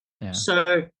 Yeah.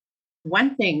 So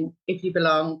one thing, if you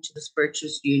belong to the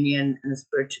Spiritualist Union and the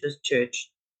Spiritualist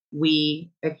Church, we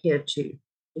adhere to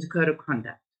is a code of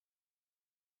conduct.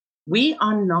 We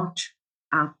are not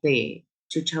out there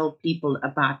to tell people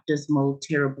about dismal,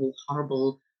 terrible,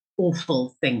 horrible,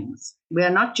 awful things. We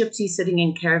are not gypsies sitting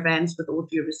in caravans, with all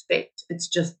due respect. It's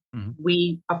just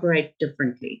we operate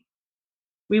differently.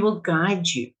 We will guide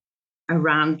you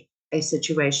around a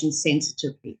situation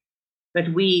sensitively,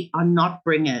 but we are not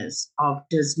bringers of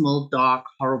dismal, dark,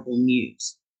 horrible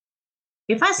news.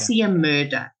 If I see a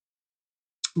murder,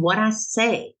 what I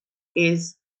say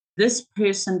is this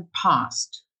person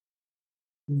passed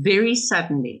very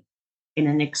suddenly in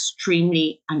an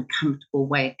extremely uncomfortable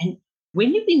way. And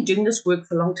when you've been doing this work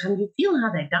for a long time, you feel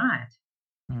how they died.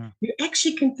 You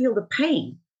actually can feel the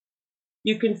pain.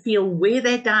 You can feel where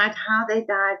they died, how they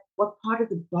died, what part of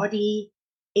the body.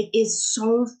 It is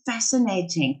so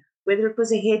fascinating, whether it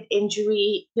was a head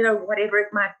injury, whatever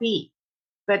it might be.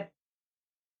 But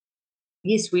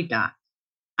yes, we died.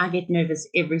 I get nervous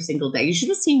every single day. You should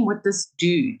have seen what this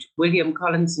dude, William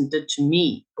Collinson, did to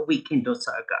me a weekend or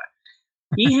so ago.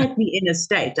 He had me in a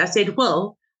state. I said,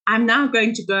 well, I'm now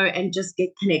going to go and just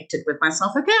get connected with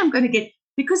myself. Okay, I'm going to get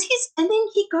Because and then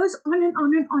he goes on and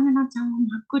on and on, and I'm saying, oh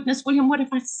my goodness, William, what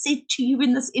have I said to you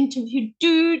in this interview,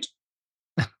 dude?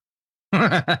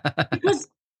 Because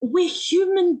we're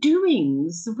human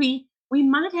doings. We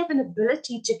might have an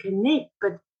ability to connect,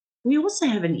 but we also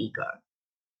have an ego.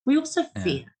 We also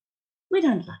fear. We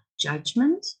don't like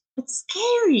judgment. It's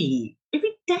scary.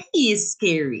 Every day is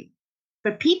scary.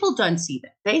 But people don't see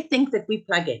that. They think that we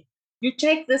plug in. You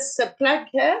take this plug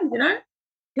here,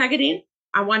 plug it in.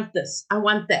 I want this. I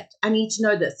want that. I need to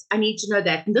know this. I need to know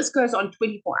that. And this goes on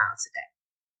 24 hours a day.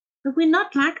 But we're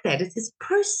not like that. It's this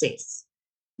process.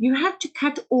 You have to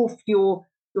cut off your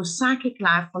psychic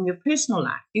life from your personal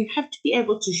life. You have to be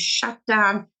able to shut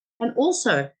down and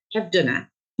also have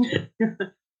dinner.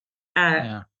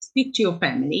 Speak to your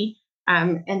family.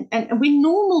 And we're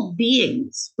normal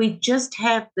beings. We just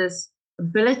have this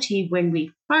ability when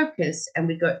we focus and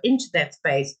we go into that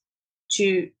space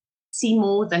to see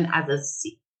more than others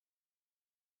see.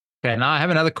 Okay, now I have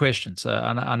another question. So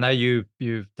I know you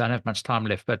don't have much time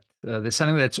left, but there's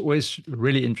something that's always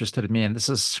really interested me, and this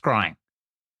is scrying.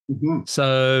 Mm-hmm.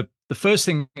 So the first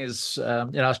thing is, I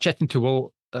was chatting to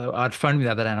Will. I'd phoned me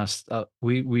the other day, and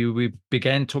we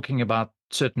began talking about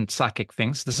certain psychic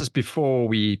things. This is before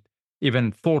we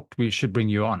even thought we should bring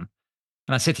you on.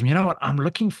 And I said to him, you know what? I'm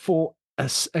looking for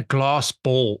a glass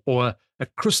ball or a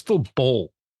crystal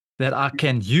ball that I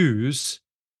can use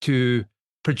to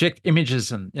project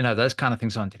images and, those kind of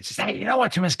things onto. He says, hey, you know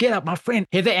what? You must get up, my friend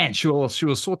Heather Ann. She will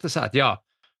sort this out. Yeah.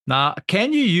 Now,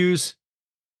 can you use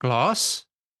glass,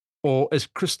 or is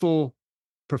crystal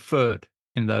preferred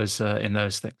in those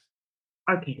things?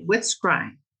 Okay, with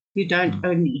scrying, you don't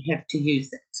only have to use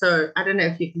it. So I don't know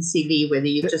if you can see, Lee, whether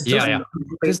you just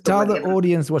just tell the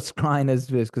audience what scrying is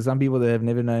first, because some people that have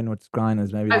never known what scrying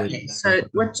is, maybe. Okay, so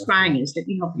what scrying is, let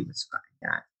me help you with scrying,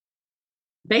 guys.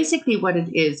 Basically, what it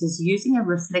is using a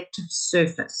reflective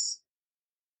surface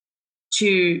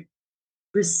to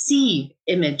receive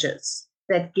images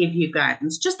that give you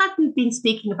guidance, just like we've been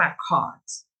speaking about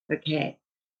cards, okay?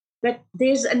 But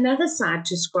there's another side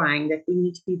to scrying that we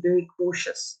need to be very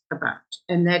cautious about,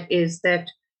 and that is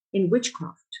that in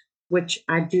witchcraft, which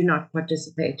I do not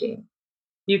participate in,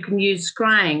 you can use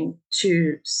scrying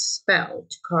to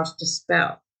cast a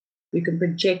spell. You can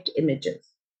project images,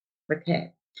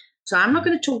 okay? So I'm not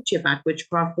going to talk to you about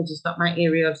witchcraft because it's not my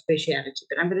area of speciality,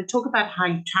 but I'm going to talk about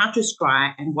how to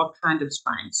scry and what kind of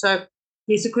scrying. So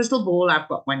here's a crystal ball. I've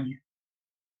got one here.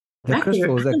 The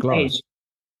crystal, is that glass?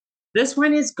 This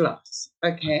one is glass,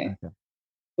 okay,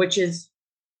 which is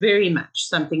very much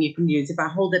something you can use. If I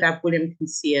hold it up, William can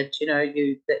see it.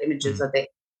 The images are there.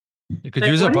 You could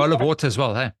use a bowl of water as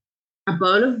well, hey? A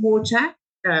bowl of water.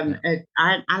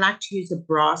 I like to use a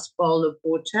brass bowl of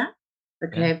water.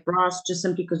 Okay, brass just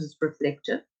simply because it's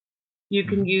reflective. You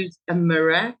can use a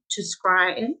mirror to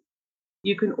scry in.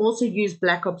 You can also use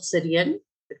black obsidian,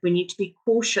 but we need to be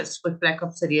cautious with black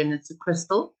obsidian. It's a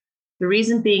crystal. The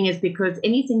reason being is because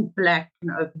anything black can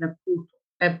open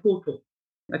a portal.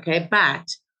 Okay, but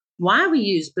why we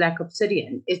use black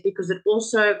obsidian is because it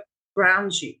also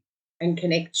grounds you and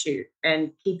connects you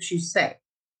and keeps you safe.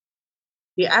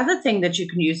 The other thing that you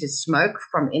can use is smoke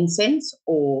from incense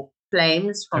or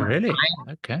flames from really?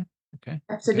 Fire. Okay.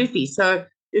 Absolutely. So,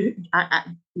 Lee,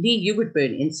 you would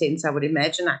burn incense, I would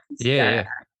imagine. I can see that.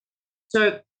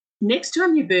 So next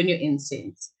time you burn your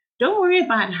incense, don't worry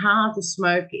about how the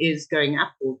smoke is going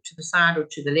up or to the side or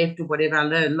to the left or whatever. I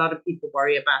know a lot of people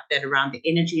worry about that around the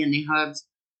energy in their homes.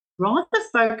 Rather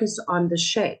focus on the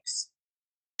shapes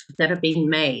that are being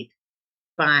made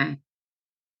by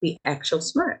the actual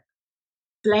smoke.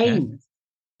 Flames.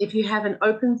 If you have an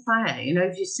open fire,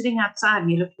 if you're sitting outside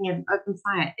and you're looking at an open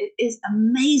fire, it is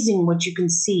amazing what you can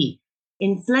see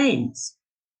in flames.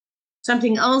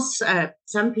 Something else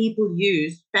some people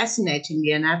use, fascinatingly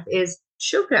enough, is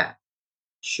sugar.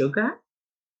 Sugar,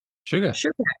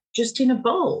 just in a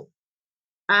bowl.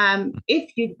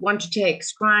 If you want to take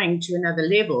scrying to another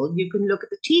level, you can look at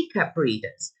the teacup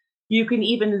readers. You can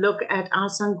even look at our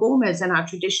sangomas and our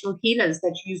traditional healers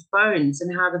that use bones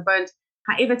and how the bones.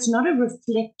 However, it's not a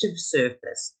reflective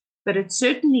surface, but it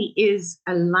certainly is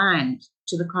aligned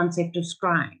to the concept of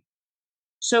scrying.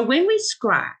 So when we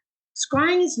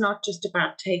scrying is not just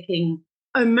about taking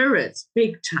mirrors,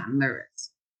 big time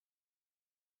mirrors.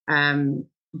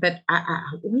 But I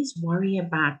always worry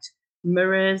about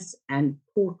mirrors and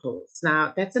portals.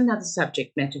 Now, that's another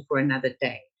subject matter for another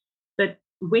day. But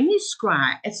when you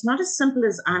scry, it's not as simple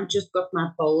as I've just got my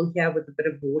bowl here with a bit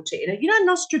of water in it.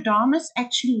 Nostradamus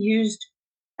actually used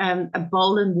a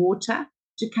bowl and water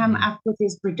to come up with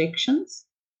his predictions.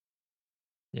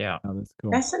 Yeah. Oh, that's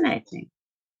cool. Fascinating.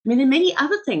 mean, there are many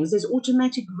other things. There's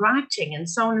automatic writing and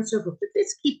so on and so forth. But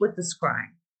let's keep with the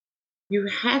scrying. You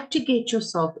have to get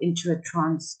yourself into a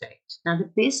trance state. Now,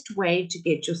 the best way to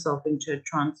get yourself into a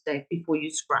trance state before you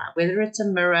scry, whether it's a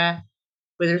mirror,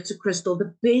 whether it's a crystal,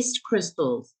 the best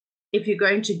crystals, if you're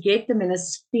going to get them in a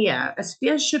sphere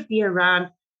should be around,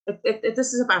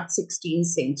 this is about 16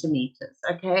 centimeters,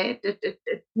 okay?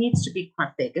 It needs to be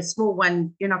quite big. A small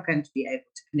one, you're not going to be able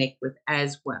to connect with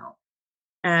as well.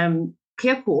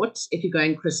 Clear quartz, if you're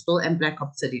going crystal, and black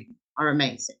obsidian are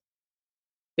amazing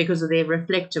because of their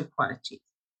reflective qualities.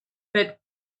 But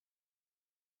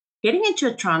getting into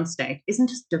a trance state isn't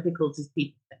as difficult as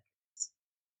people think it is.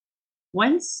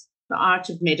 Once the art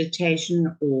of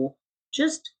meditation or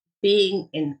just being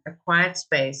in a quiet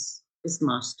space is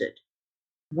mastered,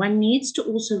 one needs to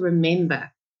also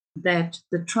remember that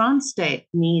the trance state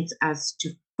needs us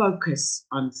to focus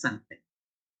on something.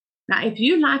 Now, if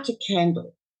you light a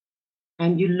candle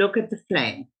and you look at the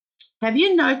flame, have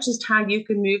you noticed how you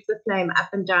can move the flame up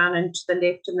and down and to the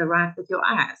left and the right with your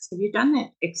eyes? Have you done that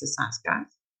exercise, guys?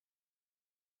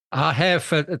 I have.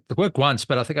 It worked once,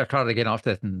 but I think I tried it again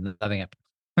after that and nothing happened.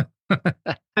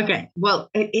 Okay, well,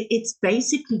 it's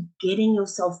basically getting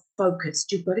yourself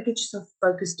focused. You've got to get yourself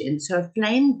focused in. So a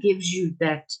flame gives you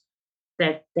that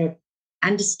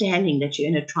understanding that you're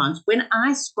in a trance. When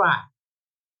I scry,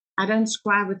 I don't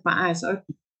scry with my eyes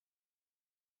open.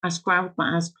 I scry with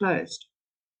my eyes closed.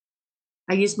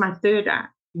 I use my third eye.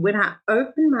 When I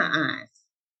open my eyes,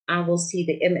 I will see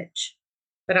the image,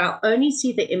 but I'll only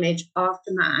see the image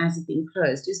after my eyes have been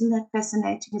closed. Isn't that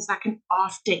fascinating? It's like an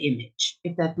after image,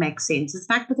 if that makes sense. It's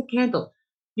like with a candle.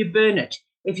 You burn it.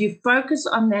 If you focus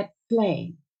on that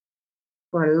flame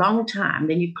for a long time,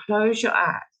 then you close your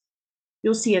eyes,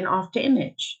 you'll see an after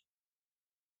image.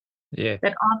 Yeah.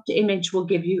 That after image will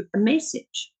give you a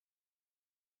message.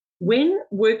 When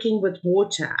working with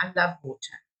water, I love water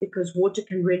because water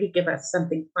can really give us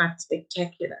something quite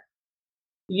spectacular.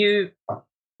 You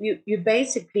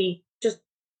basically just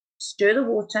stir the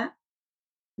water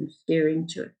and stir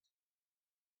into it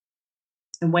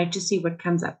and wait to see what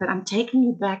comes up. But I'm taking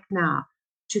you back now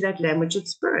to that language of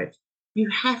spirit.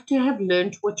 You have to have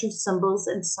learned what your symbols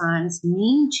and signs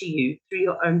mean to you through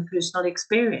your own personal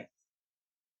experience.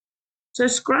 So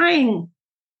scrying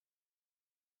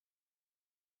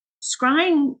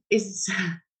is,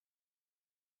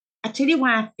 I tell you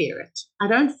why I fear it. I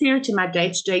don't fear it in my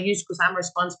day-to-day use because I'm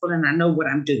responsible and I know what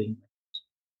I'm doing with it.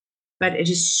 But it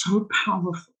is so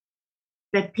powerful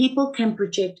that people can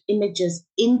project images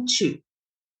into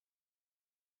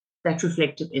that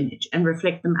reflective image and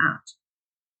reflect them out.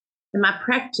 In my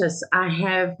practice, I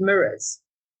have mirrors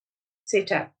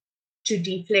set up to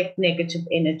deflect negative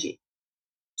energy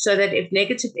so that if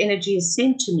negative energy is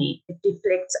sent to me, it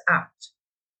deflects out.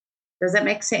 Does that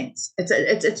make sense?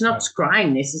 It's not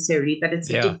scrying necessarily, but it's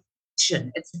a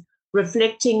deflection. It's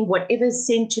reflecting whatever is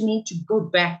sent to me to go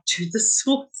back to the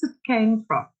source it came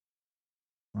from.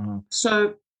 Mm-hmm.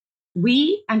 So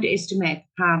we underestimate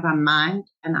the power of our mind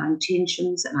and our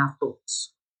intentions and our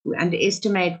thoughts. We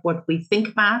underestimate what we think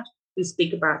about, we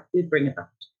speak about, we bring about.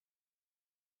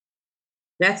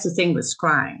 That's the thing with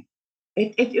scrying.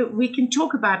 We can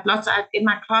talk about lots. In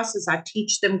my classes, I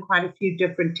teach them quite a few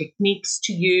different techniques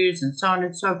to use and so on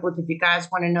and so forth. If you guys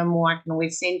want to know more, I can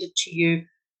always send it to you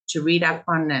to read up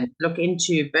on and look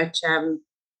into. But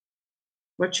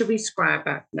what should we scry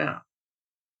about now?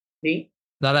 Lee?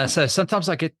 No. So sometimes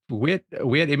I get weird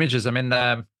images. I mean,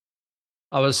 I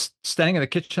was standing in the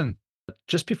kitchen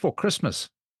just before Christmas,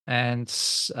 and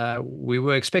we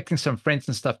were expecting some friends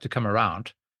and stuff to come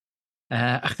around.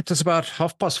 It was about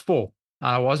 4:30.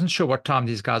 I wasn't sure what time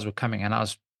these guys were coming, and I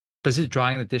was busy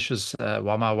drying the dishes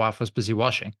while my wife was busy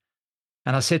washing.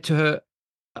 And I said to her,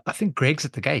 I think Greg's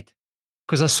at the gate,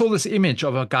 because I saw this image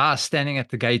of a guy standing at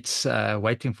the gates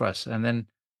waiting for us. And then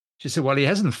she said, well, he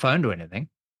hasn't phoned or anything.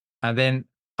 And then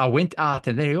I went out,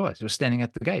 and there he was. He was standing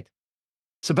at the gate.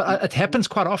 So, but it happens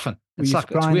quite often. It's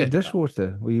like, it's weird. The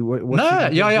dishwater? No,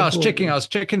 I was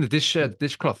checking the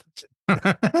dishcloth.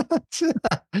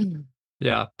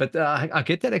 Yeah, but I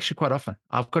get that actually quite often.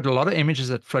 I've got a lot of images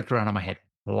that float around in my head.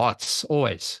 Lots,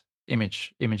 always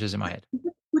images in my head.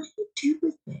 What do you do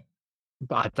with them?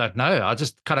 But I don't know. I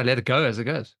just kind of let it go as it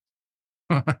goes.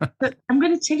 But I'm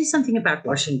going to tell you something about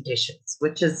washing dishes,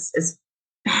 which is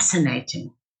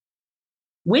fascinating.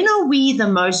 When are we the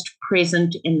most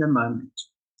present in the moment?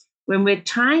 When we're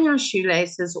tying our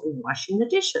shoelaces or washing the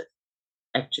dishes,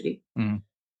 actually,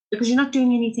 because you're not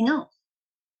doing anything else.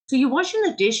 So you're washing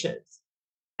the dishes,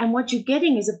 and what you're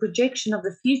getting is a projection of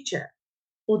the future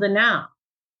or the now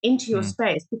into your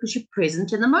space because you're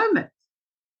present in the moment.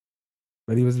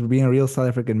 But he was being a real South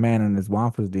African man, and his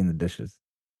wife was doing the dishes.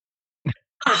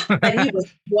 But he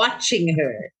was watching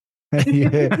her.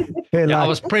 Yeah, I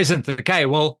was present. Okay,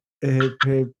 well,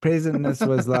 her presentness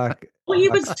was like. Well, he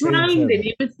like was trying, and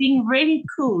he was being really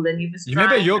cool, and he was. You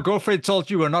remember trying. your girlfriend told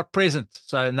you were not present,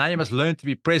 so now you must learn to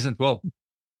be present. Well,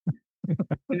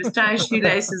 He was tying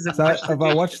shoelaces. And So watched the if I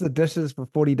dishes. watch the dishes for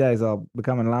 40 days, I'll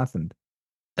become enlightened.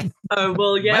 Oh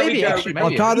well, yeah, Maybe, we go. actually, I'll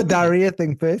maybe. try the diarrhea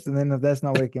thing first, and then if that's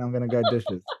not working, I'm going to go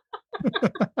dishes.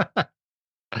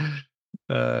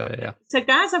 yeah. So,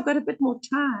 guys, I've got a bit more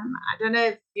time. I don't know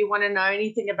if you want to know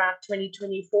anything about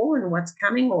 2024 and what's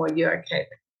coming, or you're okay.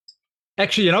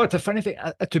 Actually, you know, it's a funny thing.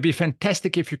 To be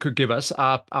fantastic if you could give us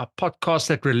our podcast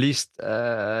that released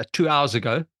 2 hours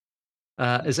ago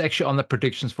is actually on the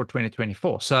predictions for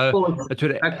 2024. So Cool. it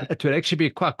would Okay. actually be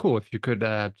quite cool if you could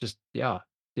just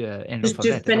end Just off to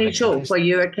of that. finish off. Are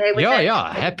you okay with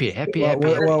that? Happy.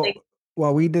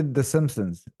 Well, we did The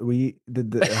Simpsons. We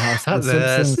did the The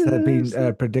Simpsons had been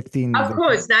Simpsons. predicting. Of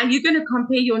course. Now you're going to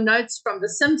compare your notes from The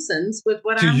Simpsons with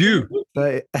what To I'm you. doing.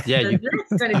 So, Yeah, So you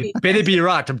that's going to be better be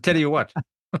right. I'm telling you what.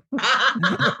 Oh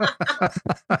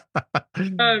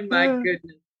my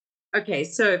goodness. Okay,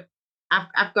 so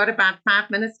I've got about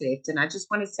 5 minutes left, and I just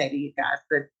want to say to you guys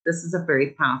that this is a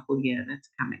very powerful year that's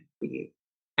coming for you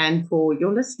and for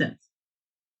your listeners.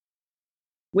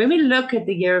 When we look at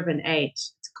the year of an 8,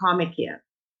 it's a karmic year.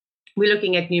 We're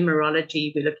looking at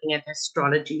numerology, we're looking at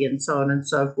astrology, and so on and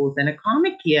so forth. And a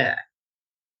karmic year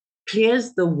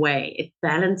clears the way, it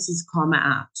balances karma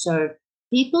out. So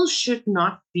people should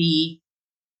not be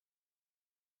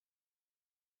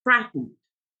frightened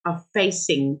of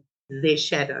facing their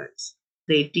shadows,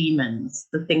 their demons,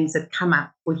 the things that come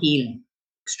up for healing.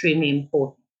 Extremely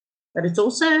important. But it's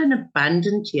also an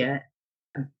abundant year,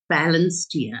 a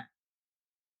balanced year.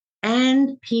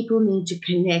 And people need to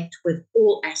connect with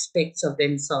all aspects of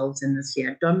themselves in this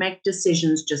year. Don't make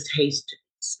decisions just hastily.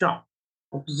 Stop,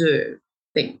 observe,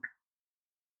 think.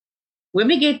 When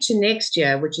we get to next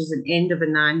year, which is an end of a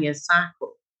 9-year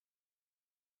cycle,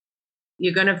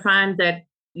 you're going to find that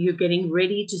you're getting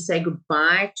ready to say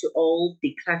goodbye to old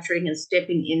decluttering and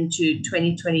stepping into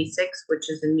 2026, which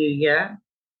is a new year.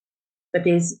 But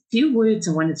there's a few words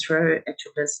I want to throw at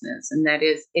your listeners, and that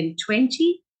is in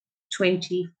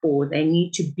 2024, they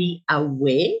need to be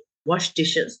aware, wash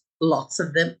dishes, lots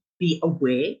of them, be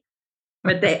aware,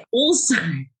 but they also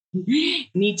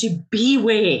need to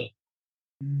beware,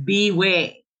 be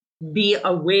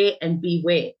aware and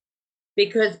beware.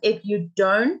 Because if you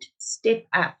don't step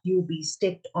up, you'll be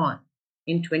stepped on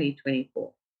in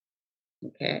 2024.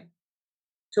 Okay.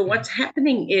 So what's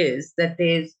happening is that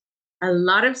there's a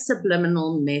lot of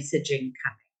subliminal messaging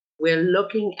coming. We're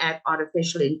looking at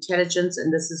artificial intelligence,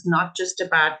 and this is not just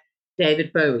about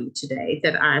David Bowie today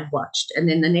that I've watched. And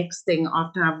then the next thing,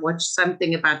 after I've watched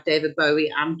something about David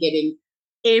Bowie, I'm getting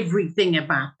everything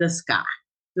about this guy,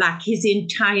 like his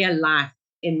entire life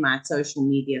in my social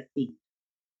media feed.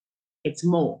 It's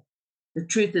more. The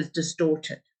truth is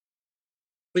distorted.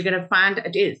 We're going to find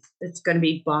it's going to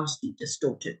be vastly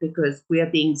distorted because we are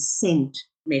being sent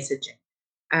messaging.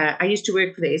 I used to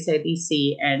work for the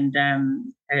SABC and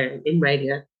in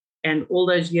radio, and all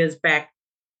those years back,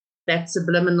 that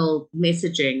subliminal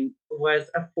messaging was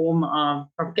a form of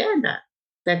propaganda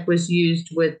that was used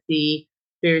with the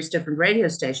various different radio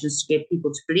stations to get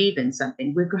people to believe in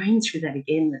something. We're going through that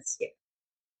again this year.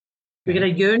 We're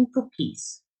going to yearn for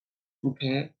peace.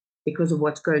 Okay, because of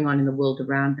what's going on in the world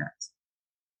around us.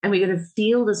 And we're going to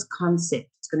feel this concept.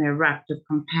 It's going to erupt of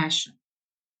compassion.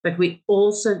 But we're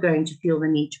also going to feel the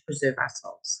need to preserve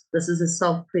ourselves. This is a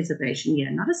self-preservation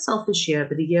year, not a selfish year,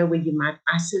 but a year where you might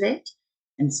isolate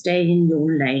and stay in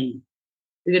your lane.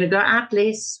 We're going to go out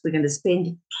less. We're going to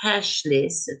spend cash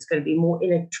less. It's going to be more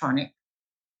electronic.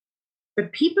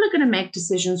 But people are going to make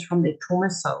decisions from their trauma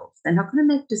selves. They're not going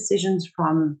to make decisions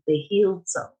from their healed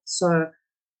selves. So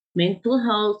mental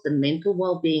health and mental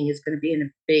well-being is going to be in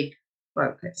a big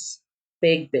focus,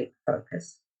 big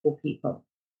focus for people.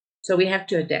 So we have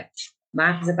to adapt.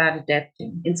 Life is about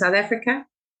adapting. In South Africa,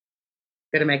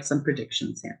 going to make some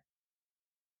predictions here.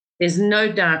 There's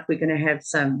no doubt we're going to have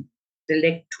some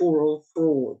electoral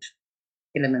fraud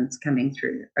elements coming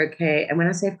through. Okay. And when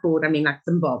I say fraud, I mean like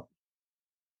Zimbabwe.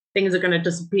 Things are going to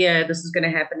disappear. This is going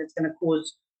to happen. It's going to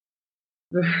cause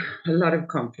a lot of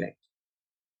conflict.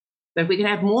 But we're going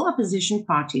to have more opposition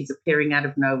parties appearing out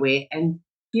of nowhere and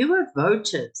fewer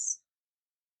voters.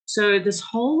 So this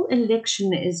whole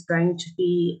election is going to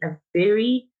be a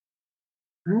very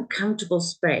uncomfortable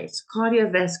space.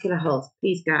 Cardiovascular health,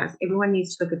 please, guys. Everyone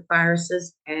needs to look at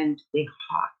viruses and their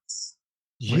hearts.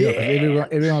 Yeah, 'cause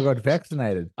everyone got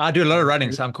vaccinated. I do a lot of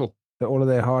running, so I'm cool. all of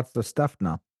their hearts are stuffed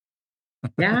now.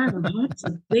 Yeah, the heart's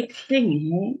a big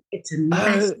thing, hey? It's a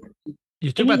massive.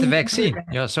 You talk about the Anything to do vaccine. with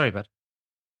that. Yeah, sorry, but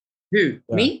Who?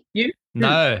 Yeah. Me? You? Who?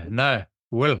 no,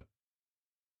 Will.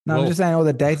 No, I'm Well- just saying all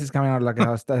the data is coming out like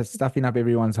how stuffing up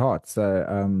everyone's heart.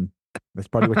 So that's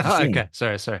probably what you're seeing. Okay,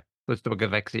 sorry. Let's talk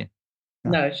about vaccine.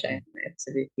 No, shame.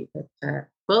 Absolutely.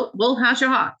 But Will, how's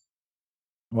your heart?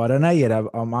 Well, I don't know yet.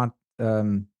 I might.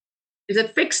 Is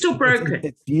it fixed or broken?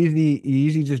 It's you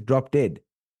usually just drop dead.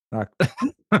 Like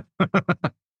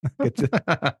it just,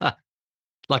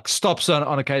 Like stops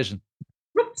on occasion.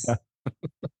 Whoops.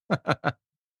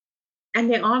 And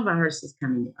there are viruses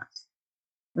coming at us.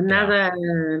 Another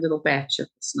little batch of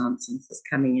this nonsense is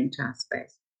coming into our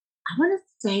space. I want to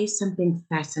say something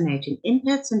fascinating.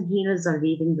 Empaths and healers are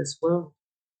leaving this world.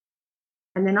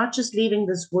 And they're not just leaving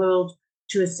this world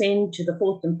to ascend to the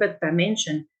fourth and fifth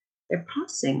dimension, they're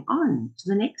passing on to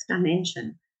the next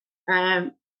dimension.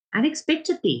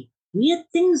 Unexpectedly, weird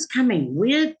things coming,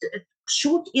 weird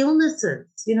short illnesses.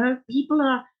 You know, people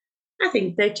are, I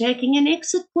think they're taking an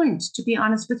exit point, to be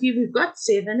honest with you. We've got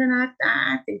 7, and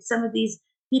I think some of these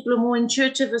people are more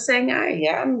intuitive of saying, oh,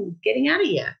 yeah, I'm getting out of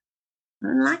here. I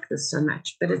don't like this so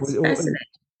much, but it's fascinating.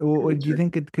 Or do you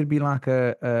think it could be like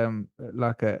a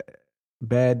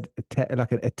bad attack,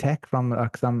 like an attack from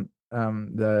like some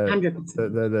 100%.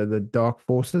 the dark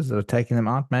forces that are taking them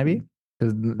out, maybe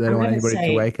because they don't want gonna anybody to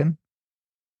say- awaken?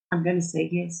 I'm going to say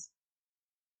yes.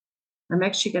 I'm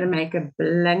actually going to make a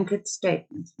blanket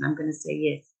statement, and I'm going to say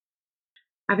yes.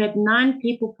 I've had 9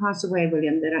 people pass away,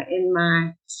 William, that are in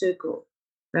my circle,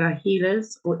 that are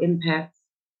healers or empaths,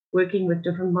 working with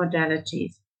different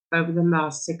modalities over the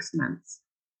last 6 months.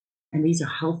 And these are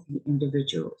healthy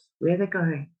individuals. Where are they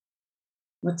going?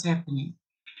 What's happening?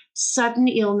 Sudden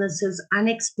illnesses,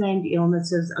 unexplained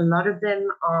illnesses. A lot of them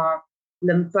are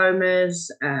lymphomas,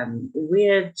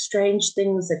 weird, strange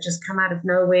things that just come out of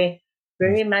nowhere,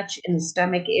 very much in the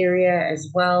stomach area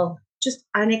as well. Just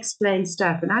unexplained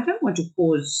stuff. And I don't want to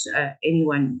cause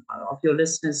anyone of your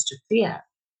listeners to fear,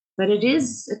 but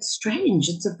it's strange.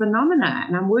 It's a phenomena,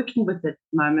 and I'm working with it at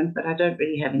the moment, but I don't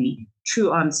really have any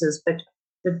true answers. But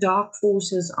the dark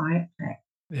forces are at play.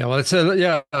 Yeah, well, I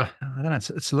don't know.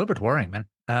 It's a little bit worrying, man.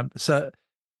 So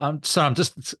I'm trying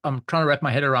to wrap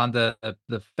my head around the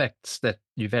facts that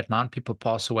you've had 9 people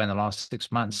pass away in the last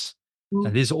 6 months,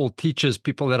 and these are all teachers,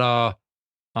 people that are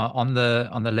on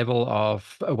the level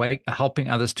of helping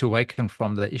others to awaken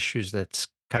from the issues that's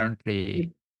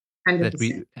currently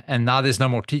 100%. and now there's no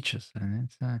more teachers. And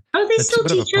There's it's still a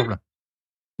bit of a teachers. problem.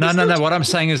 No. What I'm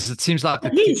saying is, it seems like the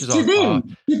At least teachers to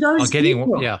them, to those are getting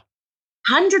people.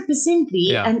 100%,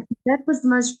 Lee. Yeah. And that was the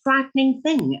most frightening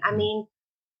thing. I mean,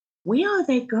 where are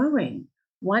they going?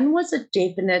 One was a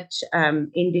definite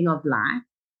ending of life,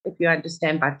 if you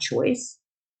understand, by choice,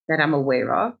 that I'm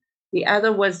aware of. The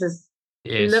other was this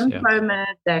lymphoma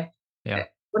that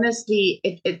honestly,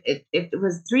 it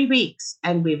was 3 weeks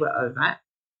and we were over.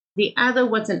 The other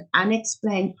was an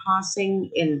unexplained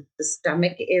passing in the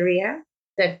stomach area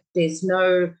that there's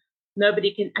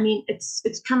nobody can, I mean,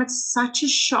 it's come as such a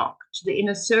shock to the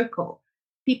inner circle.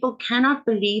 People cannot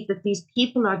believe that these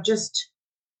people are just,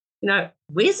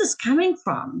 where's this coming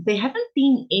from? There haven't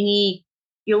been any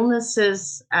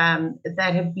illnesses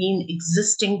that have been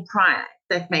existing prior.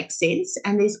 That makes sense.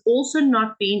 And there's also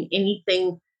not been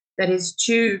anything that is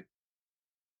too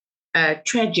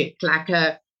tragic, like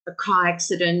a car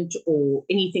accident or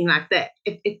anything like that.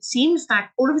 It seems like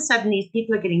all of a sudden these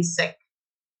people are getting sick.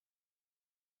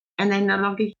 And they're no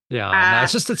longer. No,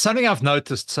 it's something I've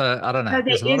noticed. So I don't know. So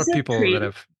there's a lot of people that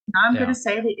have. Now I'm going to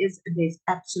say there's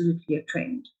absolutely a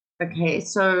trend. Okay,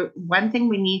 so one thing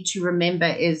we need to remember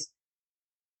is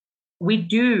we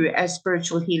do, as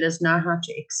spiritual healers, know how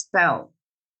to expel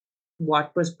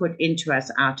what was put into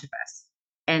us out of us.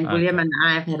 And William and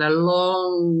I have had a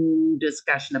long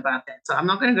discussion about that. So I'm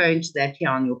not going to go into that here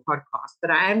on your podcast, but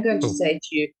I am going to say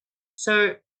to you,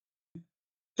 so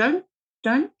don't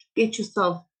get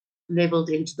yourself leveled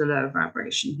into the low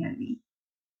vibration here.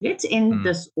 Let's end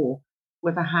this off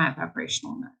with a high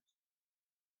vibrational note.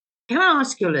 Can I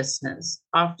ask your listeners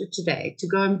after today to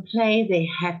go and play their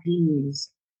happy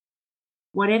music?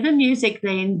 Whatever music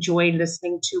they enjoy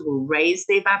listening to will raise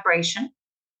their vibration,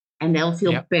 and they'll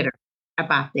feel better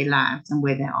about their lives and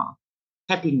where they are.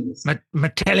 Happy music.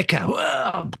 Metallica.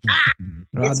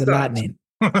 Ride the lightning.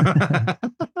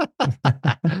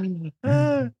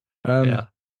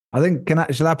 I think,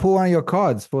 shall I pull one of your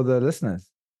cards for the listeners?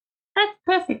 That's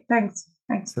perfect. Thanks.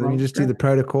 So let me just do the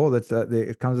protocol. That's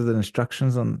it comes with the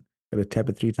instructions on. Got to tap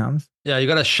it 3 times. Yeah, you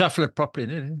got to shuffle it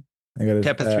properly. I got to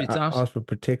tap it 3 times. Ask for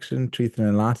protection, truth, and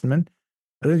enlightenment.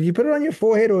 You put it on your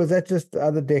forehead, or is that just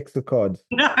other decks of cards?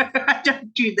 No, I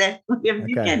don't do that. You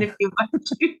Okay. can if you want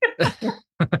to.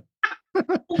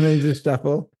 And then you just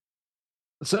shuffle.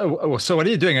 So what are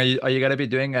you doing? Are you going to be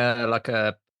doing like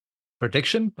a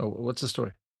prediction, or what's the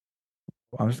story?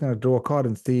 I'm just going to draw a card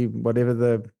and see whatever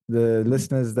the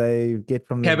listeners they get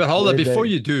from the. Okay, but hold on. word Before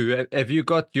they- you do, have you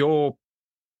got your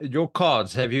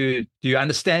cards? Do you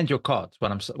understand your cards?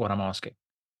 What I'm asking.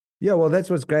 Yeah, well, that's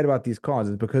what's great about these cards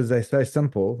is because they're so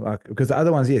simple. Like, because the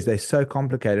other ones, yes, they're so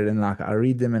complicated, and like I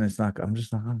read them and it's like I'm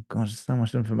just like, oh gosh, there's so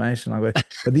much information. Like,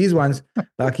 but these ones,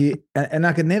 like and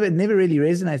like it never really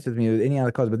resonates with me with any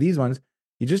other cards. But these ones,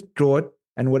 you just draw it,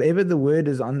 and whatever the word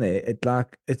is on there, it's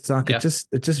like Yeah.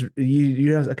 it just you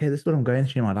realize, okay, this is what I'm going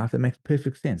through in my life. It makes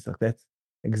perfect sense. Like that's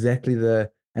exactly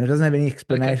and it doesn't have any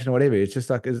explanation or whatever. It's just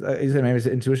like maybe it's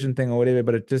an intuition thing or whatever,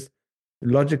 but it just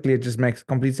logically it just makes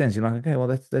complete sense. You're like, okay, well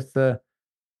that's the.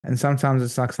 And sometimes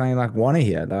it's like something like want to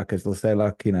hear, like it'll say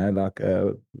like, like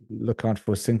look out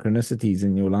for synchronicities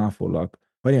in your life, or like.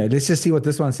 But anyway, let's just see what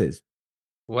this one says.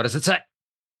 What does it say?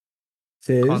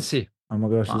 Says, Can't see. oh my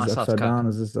gosh, My is eyesight's upside cut. down?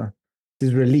 Is this it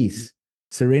says release,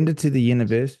 surrender to the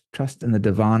universe, trust in the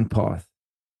divine path.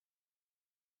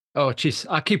 Oh, geez,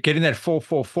 I keep getting that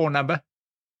 444 number.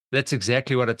 That's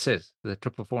exactly what it says. The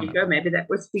 444 There you number. go. Maybe that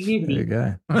was for you, There you Lee.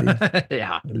 go. Release,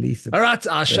 Yeah. release it. All right,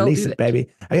 I shall Release do it, that. baby.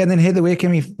 Okay, and then Heather, where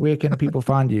can people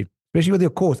find you? Especially with your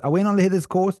course. I went on Heather's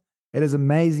course. It is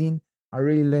amazing. I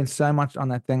really learned so much on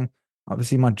that thing.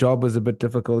 Obviously, my job was a bit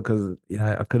difficult because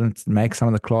I couldn't make some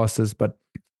of the classes, but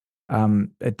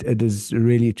it is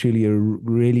really truly a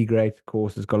really great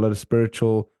course. It's got a lot of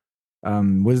spiritual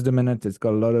wisdom in it. It's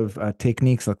got a lot of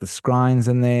techniques like the scryings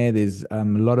in there. There's a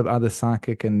lot of other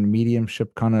psychic and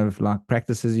mediumship kind of like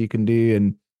practices you can do.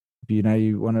 And if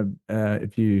you want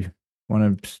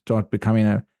to start becoming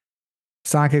a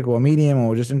psychic or medium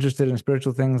or just interested in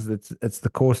spiritual things, it's the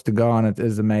course to go on. It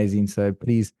is amazing. So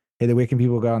please, Heather, where can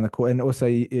people go on the course? And also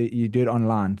you do it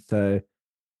online, so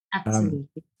Absolutely.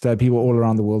 so people all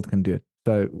around the world can do it.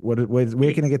 So where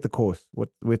can I get the course?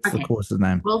 What's the Okay. course's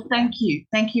name? Well, thank you.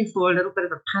 Thank you for a little bit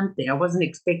of a punt there. I wasn't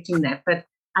expecting that, but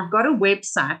I've got a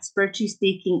website, Spiritually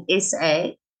Speaking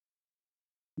SA,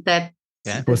 that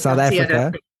Yeah. For South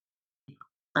Africa.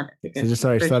 South Africa. So just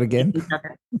sorry, start again.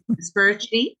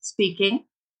 Spiritually Speaking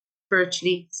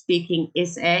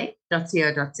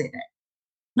SA.co.za.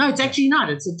 No, it's actually not.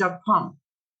 It's a .com.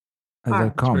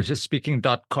 .com.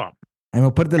 Spiritualspeaking.com. And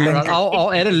we'll put the All link. right,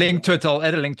 I'll add a link to it. I'll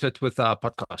add a link to it with our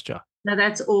podcast, yeah. No,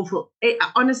 that's awful.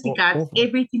 Honestly, guys, Awful.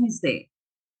 everything is there.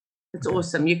 It's Okay.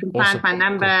 awesome. You can Awesome. find my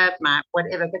number, my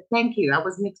whatever. But thank you. I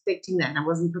wasn't expecting that. I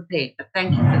wasn't prepared. But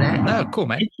thank you for that. No, cool,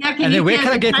 man. Yeah, And then where hear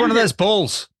can I the get one of thunder? those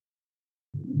balls?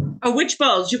 Oh, which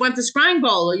bowls? You want the scrying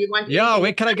bowl, or you want? Yeah,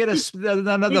 where can I get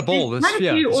another There's ball? The quite a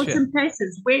sphere. few the sphere. awesome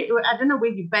places. Where I don't know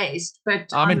where you're based, but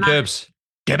I'm in online- Durbs.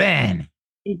 Durban.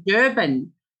 in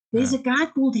Durban. There's a guy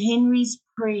called Henry's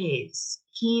Prayers.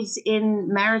 He's in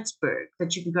Maritzburg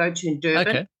that you can go to in Durban.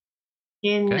 Okay.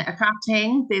 In Okay.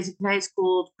 Gauteng, there's a place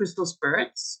called Crystal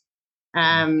Spirits.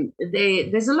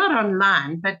 There's a lot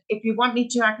online, but if you want me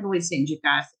to, I can always send you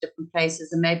guys to different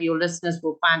places, and maybe your listeners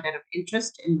will find that of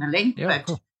interest in the link. Yeah, but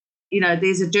cool.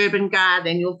 there's a Durban guy,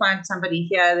 then you'll find somebody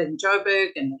here in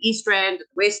Joburg and East Rand,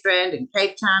 West Rand, and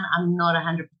Cape Town. I'm not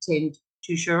 100%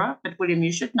 too sure of, but William,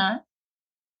 you should know.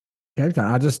 Okay,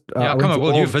 I just Yeah, I come went on, to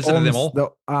Will, you visited them all.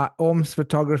 Orms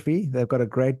Photography. They've got a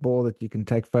great ball that you can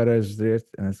take photos through it,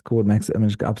 and it's called makes the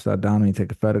image go upside down when you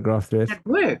take a photograph through it. That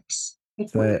works. It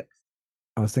So, works.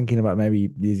 I was thinking about maybe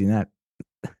using that.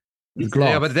 It's Yeah, glass.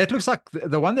 Yeah, but that looks like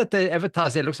the one that they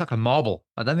advertise there looks like a marble.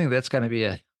 I don't think that's going to be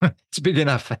it's big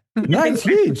enough. No, it's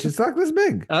huge. It's like this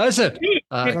big. Oh, is it?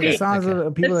 Yeah, It's like the size okay.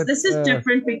 of people. This is that,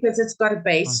 different because it's got a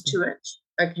base to it.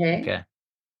 Okay. Okay.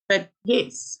 But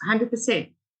yes,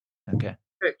 100%. Okay.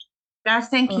 Guys,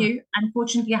 thank Oh. you.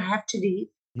 Unfortunately, I have to leave.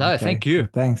 No, Okay. thank you.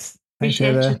 Thanks. Thanks,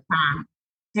 Appreciate your Heather. time.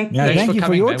 Take Yeah, care. Thanks thank for you for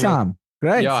coming, your man. time.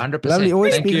 Great. Yeah, 100%. Lovely.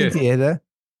 Always Thank speaking you. to you, Heather.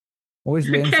 Always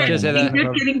learn Okay. something. Cheers, Heather. No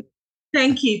problem.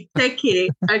 Thank you. Take care.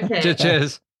 Okay.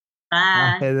 Cheers.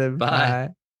 Bye, Bye. Heather. Bye. Bye.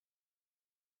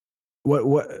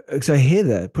 What? So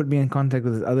Heather put me in contact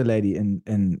with this other lady in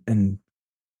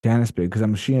Johannesburg because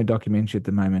I'm shooting a documentary at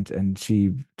the moment, and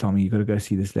she told me you got to go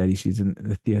see this lady. She's in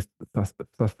the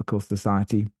Theosophical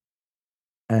Society,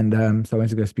 and so I went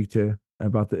to go speak to her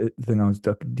about the thing I was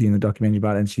doing the documentary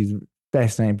about, and she's a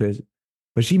fascinating person.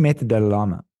 But she met the Dalai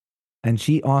Lama, and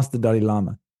she asked the Dalai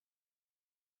Lama,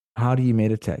 "How do you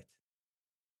meditate?"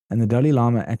 And the Dalai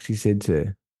Lama actually said to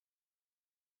her,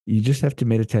 "You just have to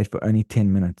meditate for only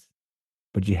 10 minutes,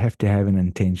 but you have to have an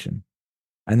intention."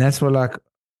 And that's what, like,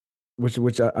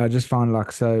 which I just found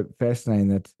like so fascinating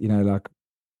that, like,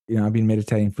 I've been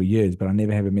meditating for years, but I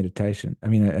never have a meditation. I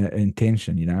mean, an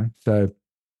intention. So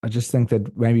I just think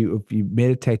that maybe if you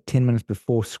meditate 10 minutes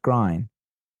before scrying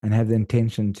and have the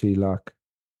intention to like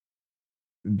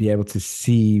be able to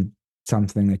see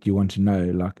something that you want to know,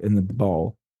 like in the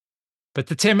bowl. But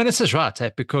the 10 minutes is right,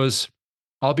 because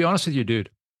I'll be honest with you, dude.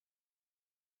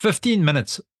 15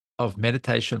 minutes of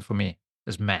meditation for me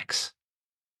is max.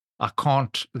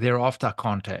 Thereafter I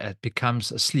can't. It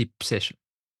becomes a sleep session.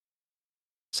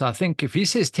 So I think if he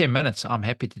says 10 minutes, I'm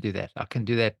happy to do that. I can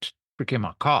do that freaking in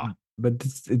my car. But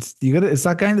it's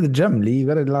like going to the gym, Lee. You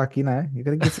gotta like, you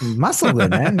gotta get some muscle there,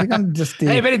 man. You can't just do,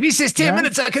 hey, but if he says 10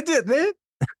 minutes, I can do it,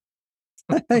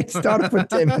 man. Start for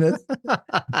 10 minutes.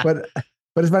 But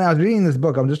it's funny, I was reading this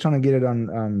book. I'm just trying to get it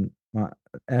on my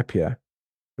app here.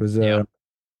 It was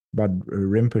about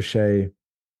Rinpoche.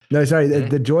 No, sorry,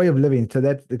 the Joy of Living. So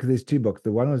that's because there's two books.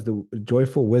 The one was the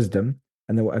Joyful Wisdom,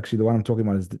 and the one I'm talking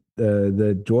about is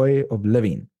the Joy of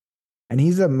Living. And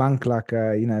he's a monk, like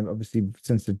obviously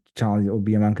since a child he'll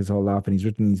be a monk his whole life, and he's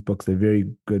written these books. They're very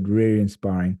good, very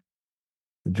inspiring.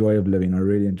 The Joy of Living. I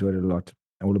really enjoyed it a lot.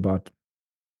 All about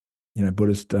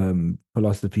Buddhist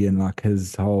philosophy and like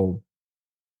his whole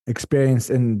experience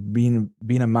in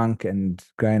being a monk and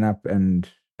growing up and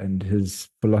his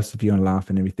philosophy on life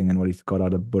and everything and what he's got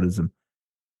out of Buddhism.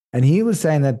 And he was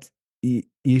saying that he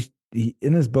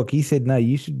in his book, he said, no,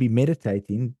 you should be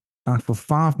meditating for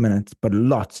 5 minutes, but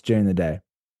lots during the day.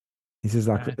 He says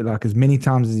like as many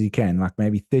times as you can, like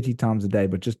maybe 30 times a day,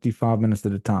 but just do 5 minutes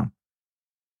at a time.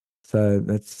 So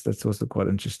that's also quite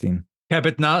interesting. Yeah,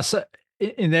 but now, so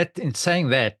in saying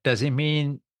that, does he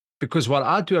mean, because what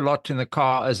I do a lot in the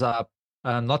car is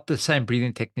not the same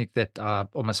breathing technique that I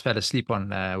almost fell asleep on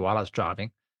while I was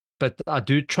driving, but I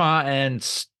do try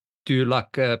and do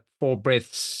like 4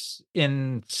 breaths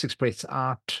in, 6 breaths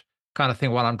out kind of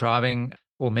thing while I'm driving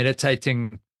or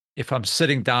meditating. If I'm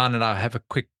sitting down and I have a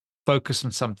quick focus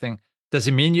on something, does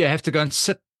it mean you have to go and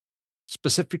sit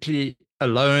specifically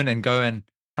alone and go and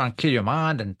try and clear your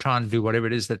mind and try and do whatever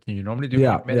it is that you normally do?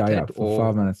 Yeah, when you meditate, for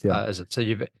 5 minutes, yeah. Is it? So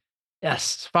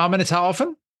yes, 5 minutes, how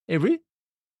often? Every?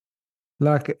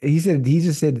 Like he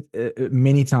just said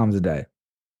many times a day,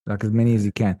 like as many as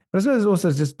you can. But I suppose it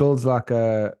also just builds like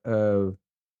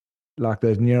like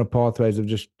those neural pathways of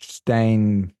just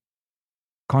staying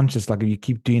conscious. Like if you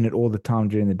keep doing it all the time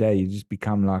during the day, you just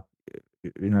become like,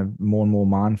 more and more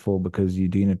mindful because you're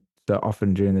doing it so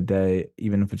often during the day,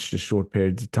 even if it's just short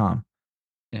periods of time.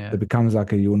 Yeah. It becomes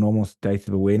like your normal state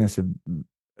of awareness of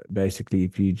basically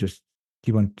if you just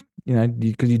keep on,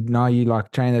 because you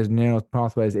like train those neural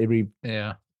pathways every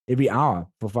hour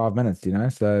for 5 minutes,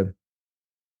 so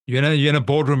you're in a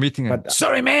boardroom meeting.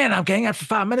 Sorry, man, I'm going out for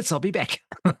 5 minutes. I'll be back.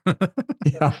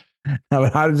 Yeah. No,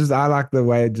 but I like the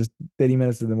way just 30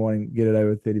 minutes in the morning, get it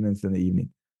over 30 minutes in the evening.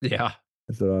 Yeah.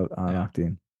 That's what I like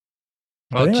doing.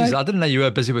 Well, geez, I didn't know you were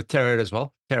busy with tarot as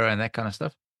well. Tarot and that kind of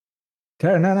stuff.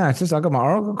 Tarot? No, it's just I got my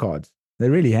oracle cards.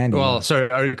 They're really handy. Well,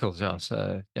 sorry, oracles, yeah.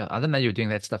 So yeah, I didn't know you were doing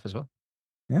that stuff as well.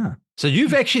 Yeah. So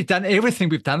you've actually done everything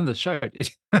we've done on the show.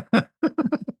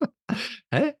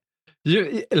 Hey?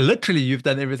 You've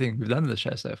done everything we've done on the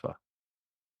show so far.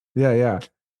 Yeah.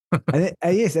 And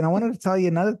yes, and I wanted to tell you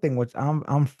another thing which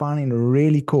I'm finding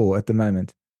really cool at the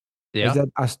moment. Yeah. Is that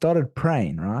I started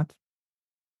praying, right?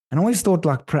 And I always thought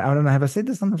like I don't know, have I said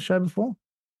this on the show before?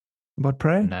 About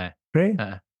praying? No. Pray?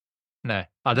 No.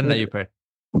 I didn't know you prayed.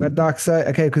 But like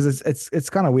okay, because it's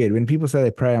kind of weird. When people say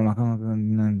they pray, I'm like,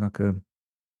 like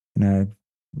a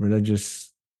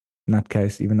religious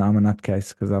nutcase, even though I'm a nutcase,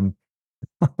 because I'm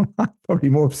probably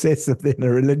more obsessive than a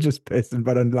religious person,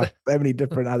 but on like so many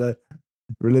different other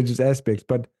religious aspects.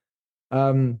 But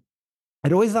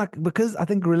it always like, because I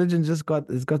think religion has got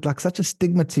like such a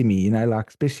stigma to me, like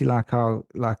especially like how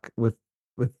like with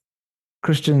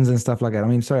Christians and stuff like that. I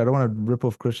mean, sorry, I don't want to rip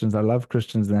off Christians. I love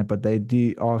Christians and that, but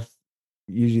they are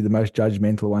usually the most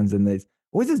judgmental ones, and there's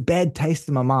always this bad taste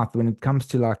in my mouth when it comes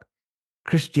to like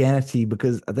Christianity,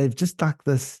 because they've just like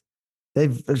this.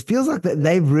 It feels like that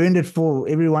they've ruined it for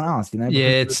everyone else, Yeah,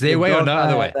 it's their way or no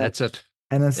other way. That's it.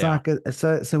 And it's like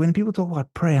so when people talk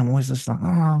about prayer, I'm always just like,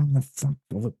 oh, it's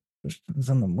all the Christians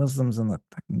and the Muslims and the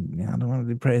I don't want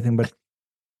to do prayer thing, but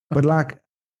like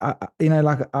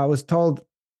like I was told,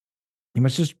 you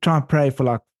must just try and pray for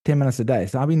like 10 minutes a day.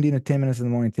 So I've been doing it 10 minutes in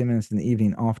the morning, 10 minutes in the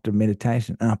evening after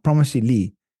meditation, and I promise you,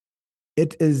 Lee,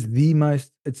 it is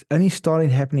it's only started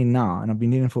happening now, and I've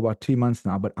been doing it for about 2 months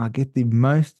now, but I get the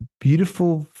most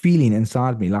beautiful feeling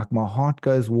inside me. Like my heart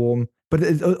goes warm, But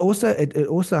it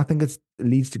also I think it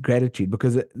leads to gratitude,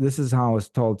 because this is how I was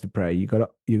told to pray. You gotta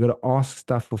ask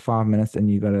stuff for 5 minutes,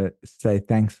 and you gotta say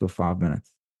thanks for 5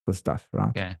 minutes for stuff, right?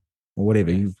 Okay. Or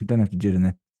whatever. Okay. You don't have to do it in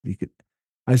that. You could.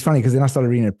 It's funny because then I started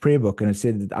reading a prayer book, and it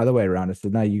said the other way around. It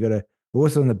said no, you gotta.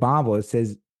 Also in the Bible, it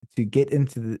says to get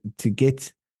into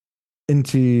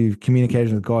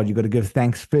communication with God, you got to give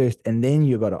thanks first, and then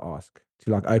you got to ask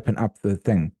to like open up the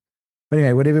thing. But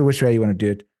anyway, whatever which way you want to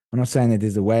do it. I'm not saying that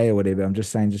there's a way or whatever. I'm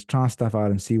just saying just try stuff out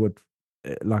and see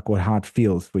how it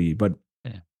feels for you. But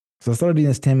Yeah. So I started doing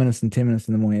this 10 minutes and 10 minutes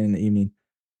in the morning and in the evening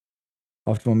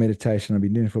after my meditation. I've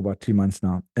been doing it for about 2 months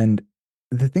now. And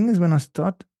the thing is, when I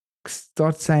start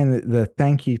saying the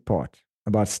thank you part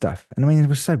about stuff, and I mean, it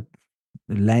was so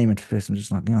lame at first. I'm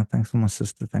just like, thanks for my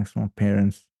sister, thanks for my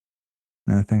parents,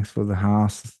 thanks for the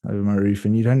house over my roof.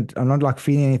 And I'm not like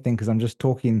feeling anything because I'm just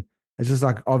talking. It's just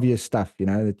like obvious stuff,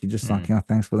 that you just like,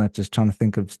 thanks for that. Just trying to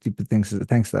think of stupid things.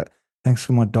 Thanks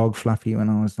for my dog Fluffy when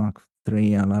I was like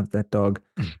 3. I loved that dog.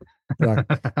 Like,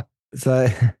 so,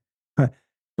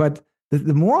 but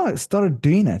the more I started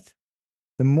doing it,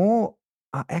 the more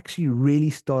I actually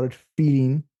really started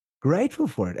feeling grateful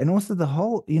for it. And also the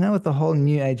whole, with the whole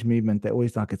new age movement, they're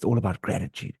always like, it's all about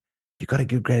gratitude. You got to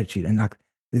give gratitude. And like,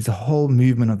 there's a whole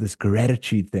movement of this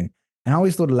gratitude thing. And I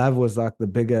always thought love was like the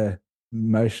bigger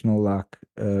emotional, like,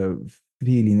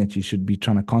 feeling that you should be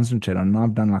trying to concentrate on. And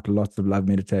I've done like lots of love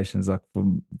meditations, like for,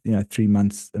 3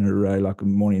 months in a row, like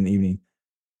morning and evening.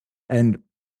 And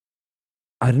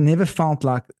I never felt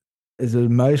like as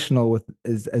emotional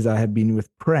as I have been with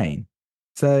praying.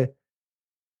 So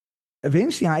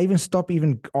eventually I even stopped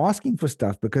even asking for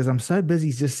stuff because I'm so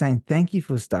busy just saying thank you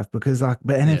for stuff, because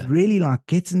it really like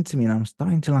gets into me, and I'm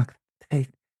starting to like take,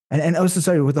 and also,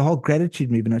 sorry, with the whole gratitude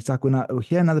movement, it's like when I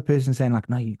hear another person saying like,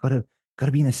 no, you gotta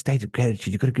be in a state of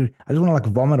gratitude. I just want to like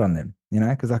vomit on them,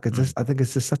 because like I think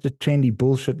it's just such a trendy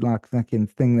bullshit like fucking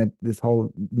thing that this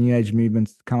whole new age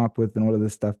movement's come up with and all of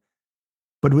this stuff.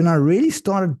 But when I really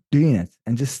started doing it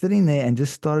and just sitting there and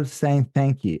just started saying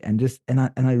thank you, and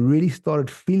I really started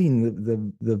feeling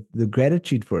the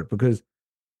gratitude for it, because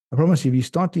I promise you, if you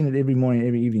start doing it every morning,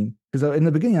 every evening, because in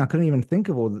the beginning I couldn't even think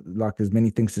of all like as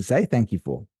many things to say thank you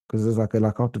for, because it's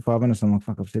like after 5 minutes I'm like,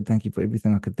 fuck, I've said thank you for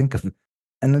everything I could think of,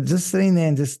 and just sitting there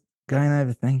and just going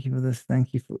over, thank you for this,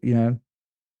 thank you for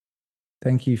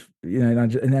thank you,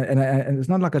 and it's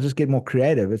not like I just get more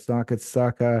creative. It's like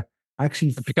actually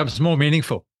it becomes more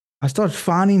meaningful. I start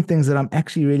finding things that I'm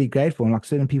actually really grateful, and like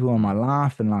certain people in my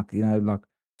life, and like, like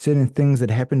certain things that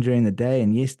happened during the day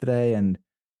and yesterday and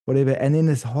whatever. And then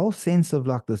this whole sense of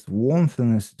like this warmth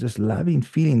and this just loving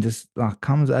feeling just like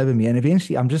comes over me. And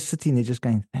eventually I'm just sitting there just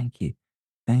going, thank you,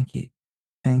 thank you,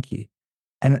 thank you.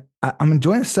 And I'm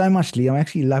enjoying it so much, Lee. I'm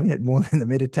actually loving it more than the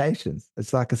meditations.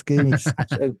 It's like, it's giving me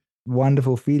such a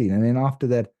wonderful feeling. And then after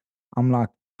that, I'm like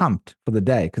pumped for the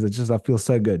day, because I feel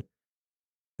so good.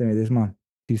 Anyway, there's my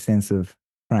 2 cents of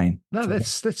praying. No,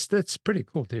 that's pretty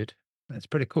cool, dude. That's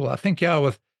pretty cool. I think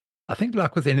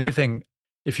like with anything,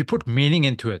 if you put meaning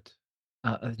into it,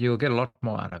 you'll get a lot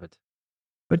more out of it.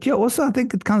 But yeah, also I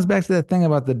think it comes back to that thing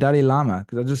about the Dalai Lama,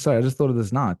 because I just thought of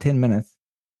this now. 10 minutes.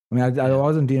 I mean, I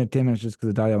wasn't doing it 10 minutes just because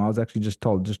of the Dalai Lama. I was actually just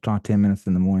told, just try 10 minutes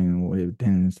in the morning or whatever,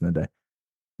 10 minutes in the day.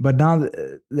 But now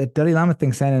the Dalai Lama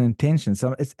thing saying an intention.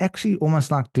 So it's actually almost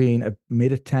like doing a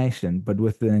meditation, but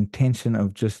with the intention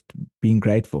of just being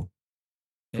grateful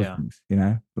for things,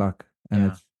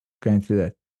 it's going through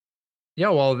that. Yeah,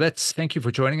 well, thank you for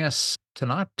joining us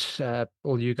tonight.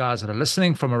 All you guys that are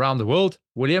listening from around the world.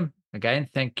 William, again,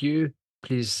 thank you.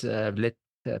 Please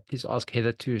please ask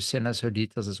Heather to send us her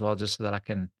details as well, just so that I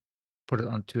can put it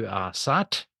onto our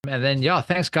site. And then,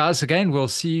 thanks, guys. Again, we'll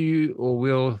see you, or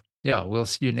we'll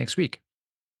see you next week.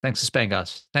 Thanks for staying,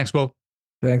 guys. Thanks, Will.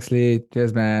 Thanks, Lee.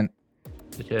 Cheers, man.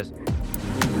 Cheers.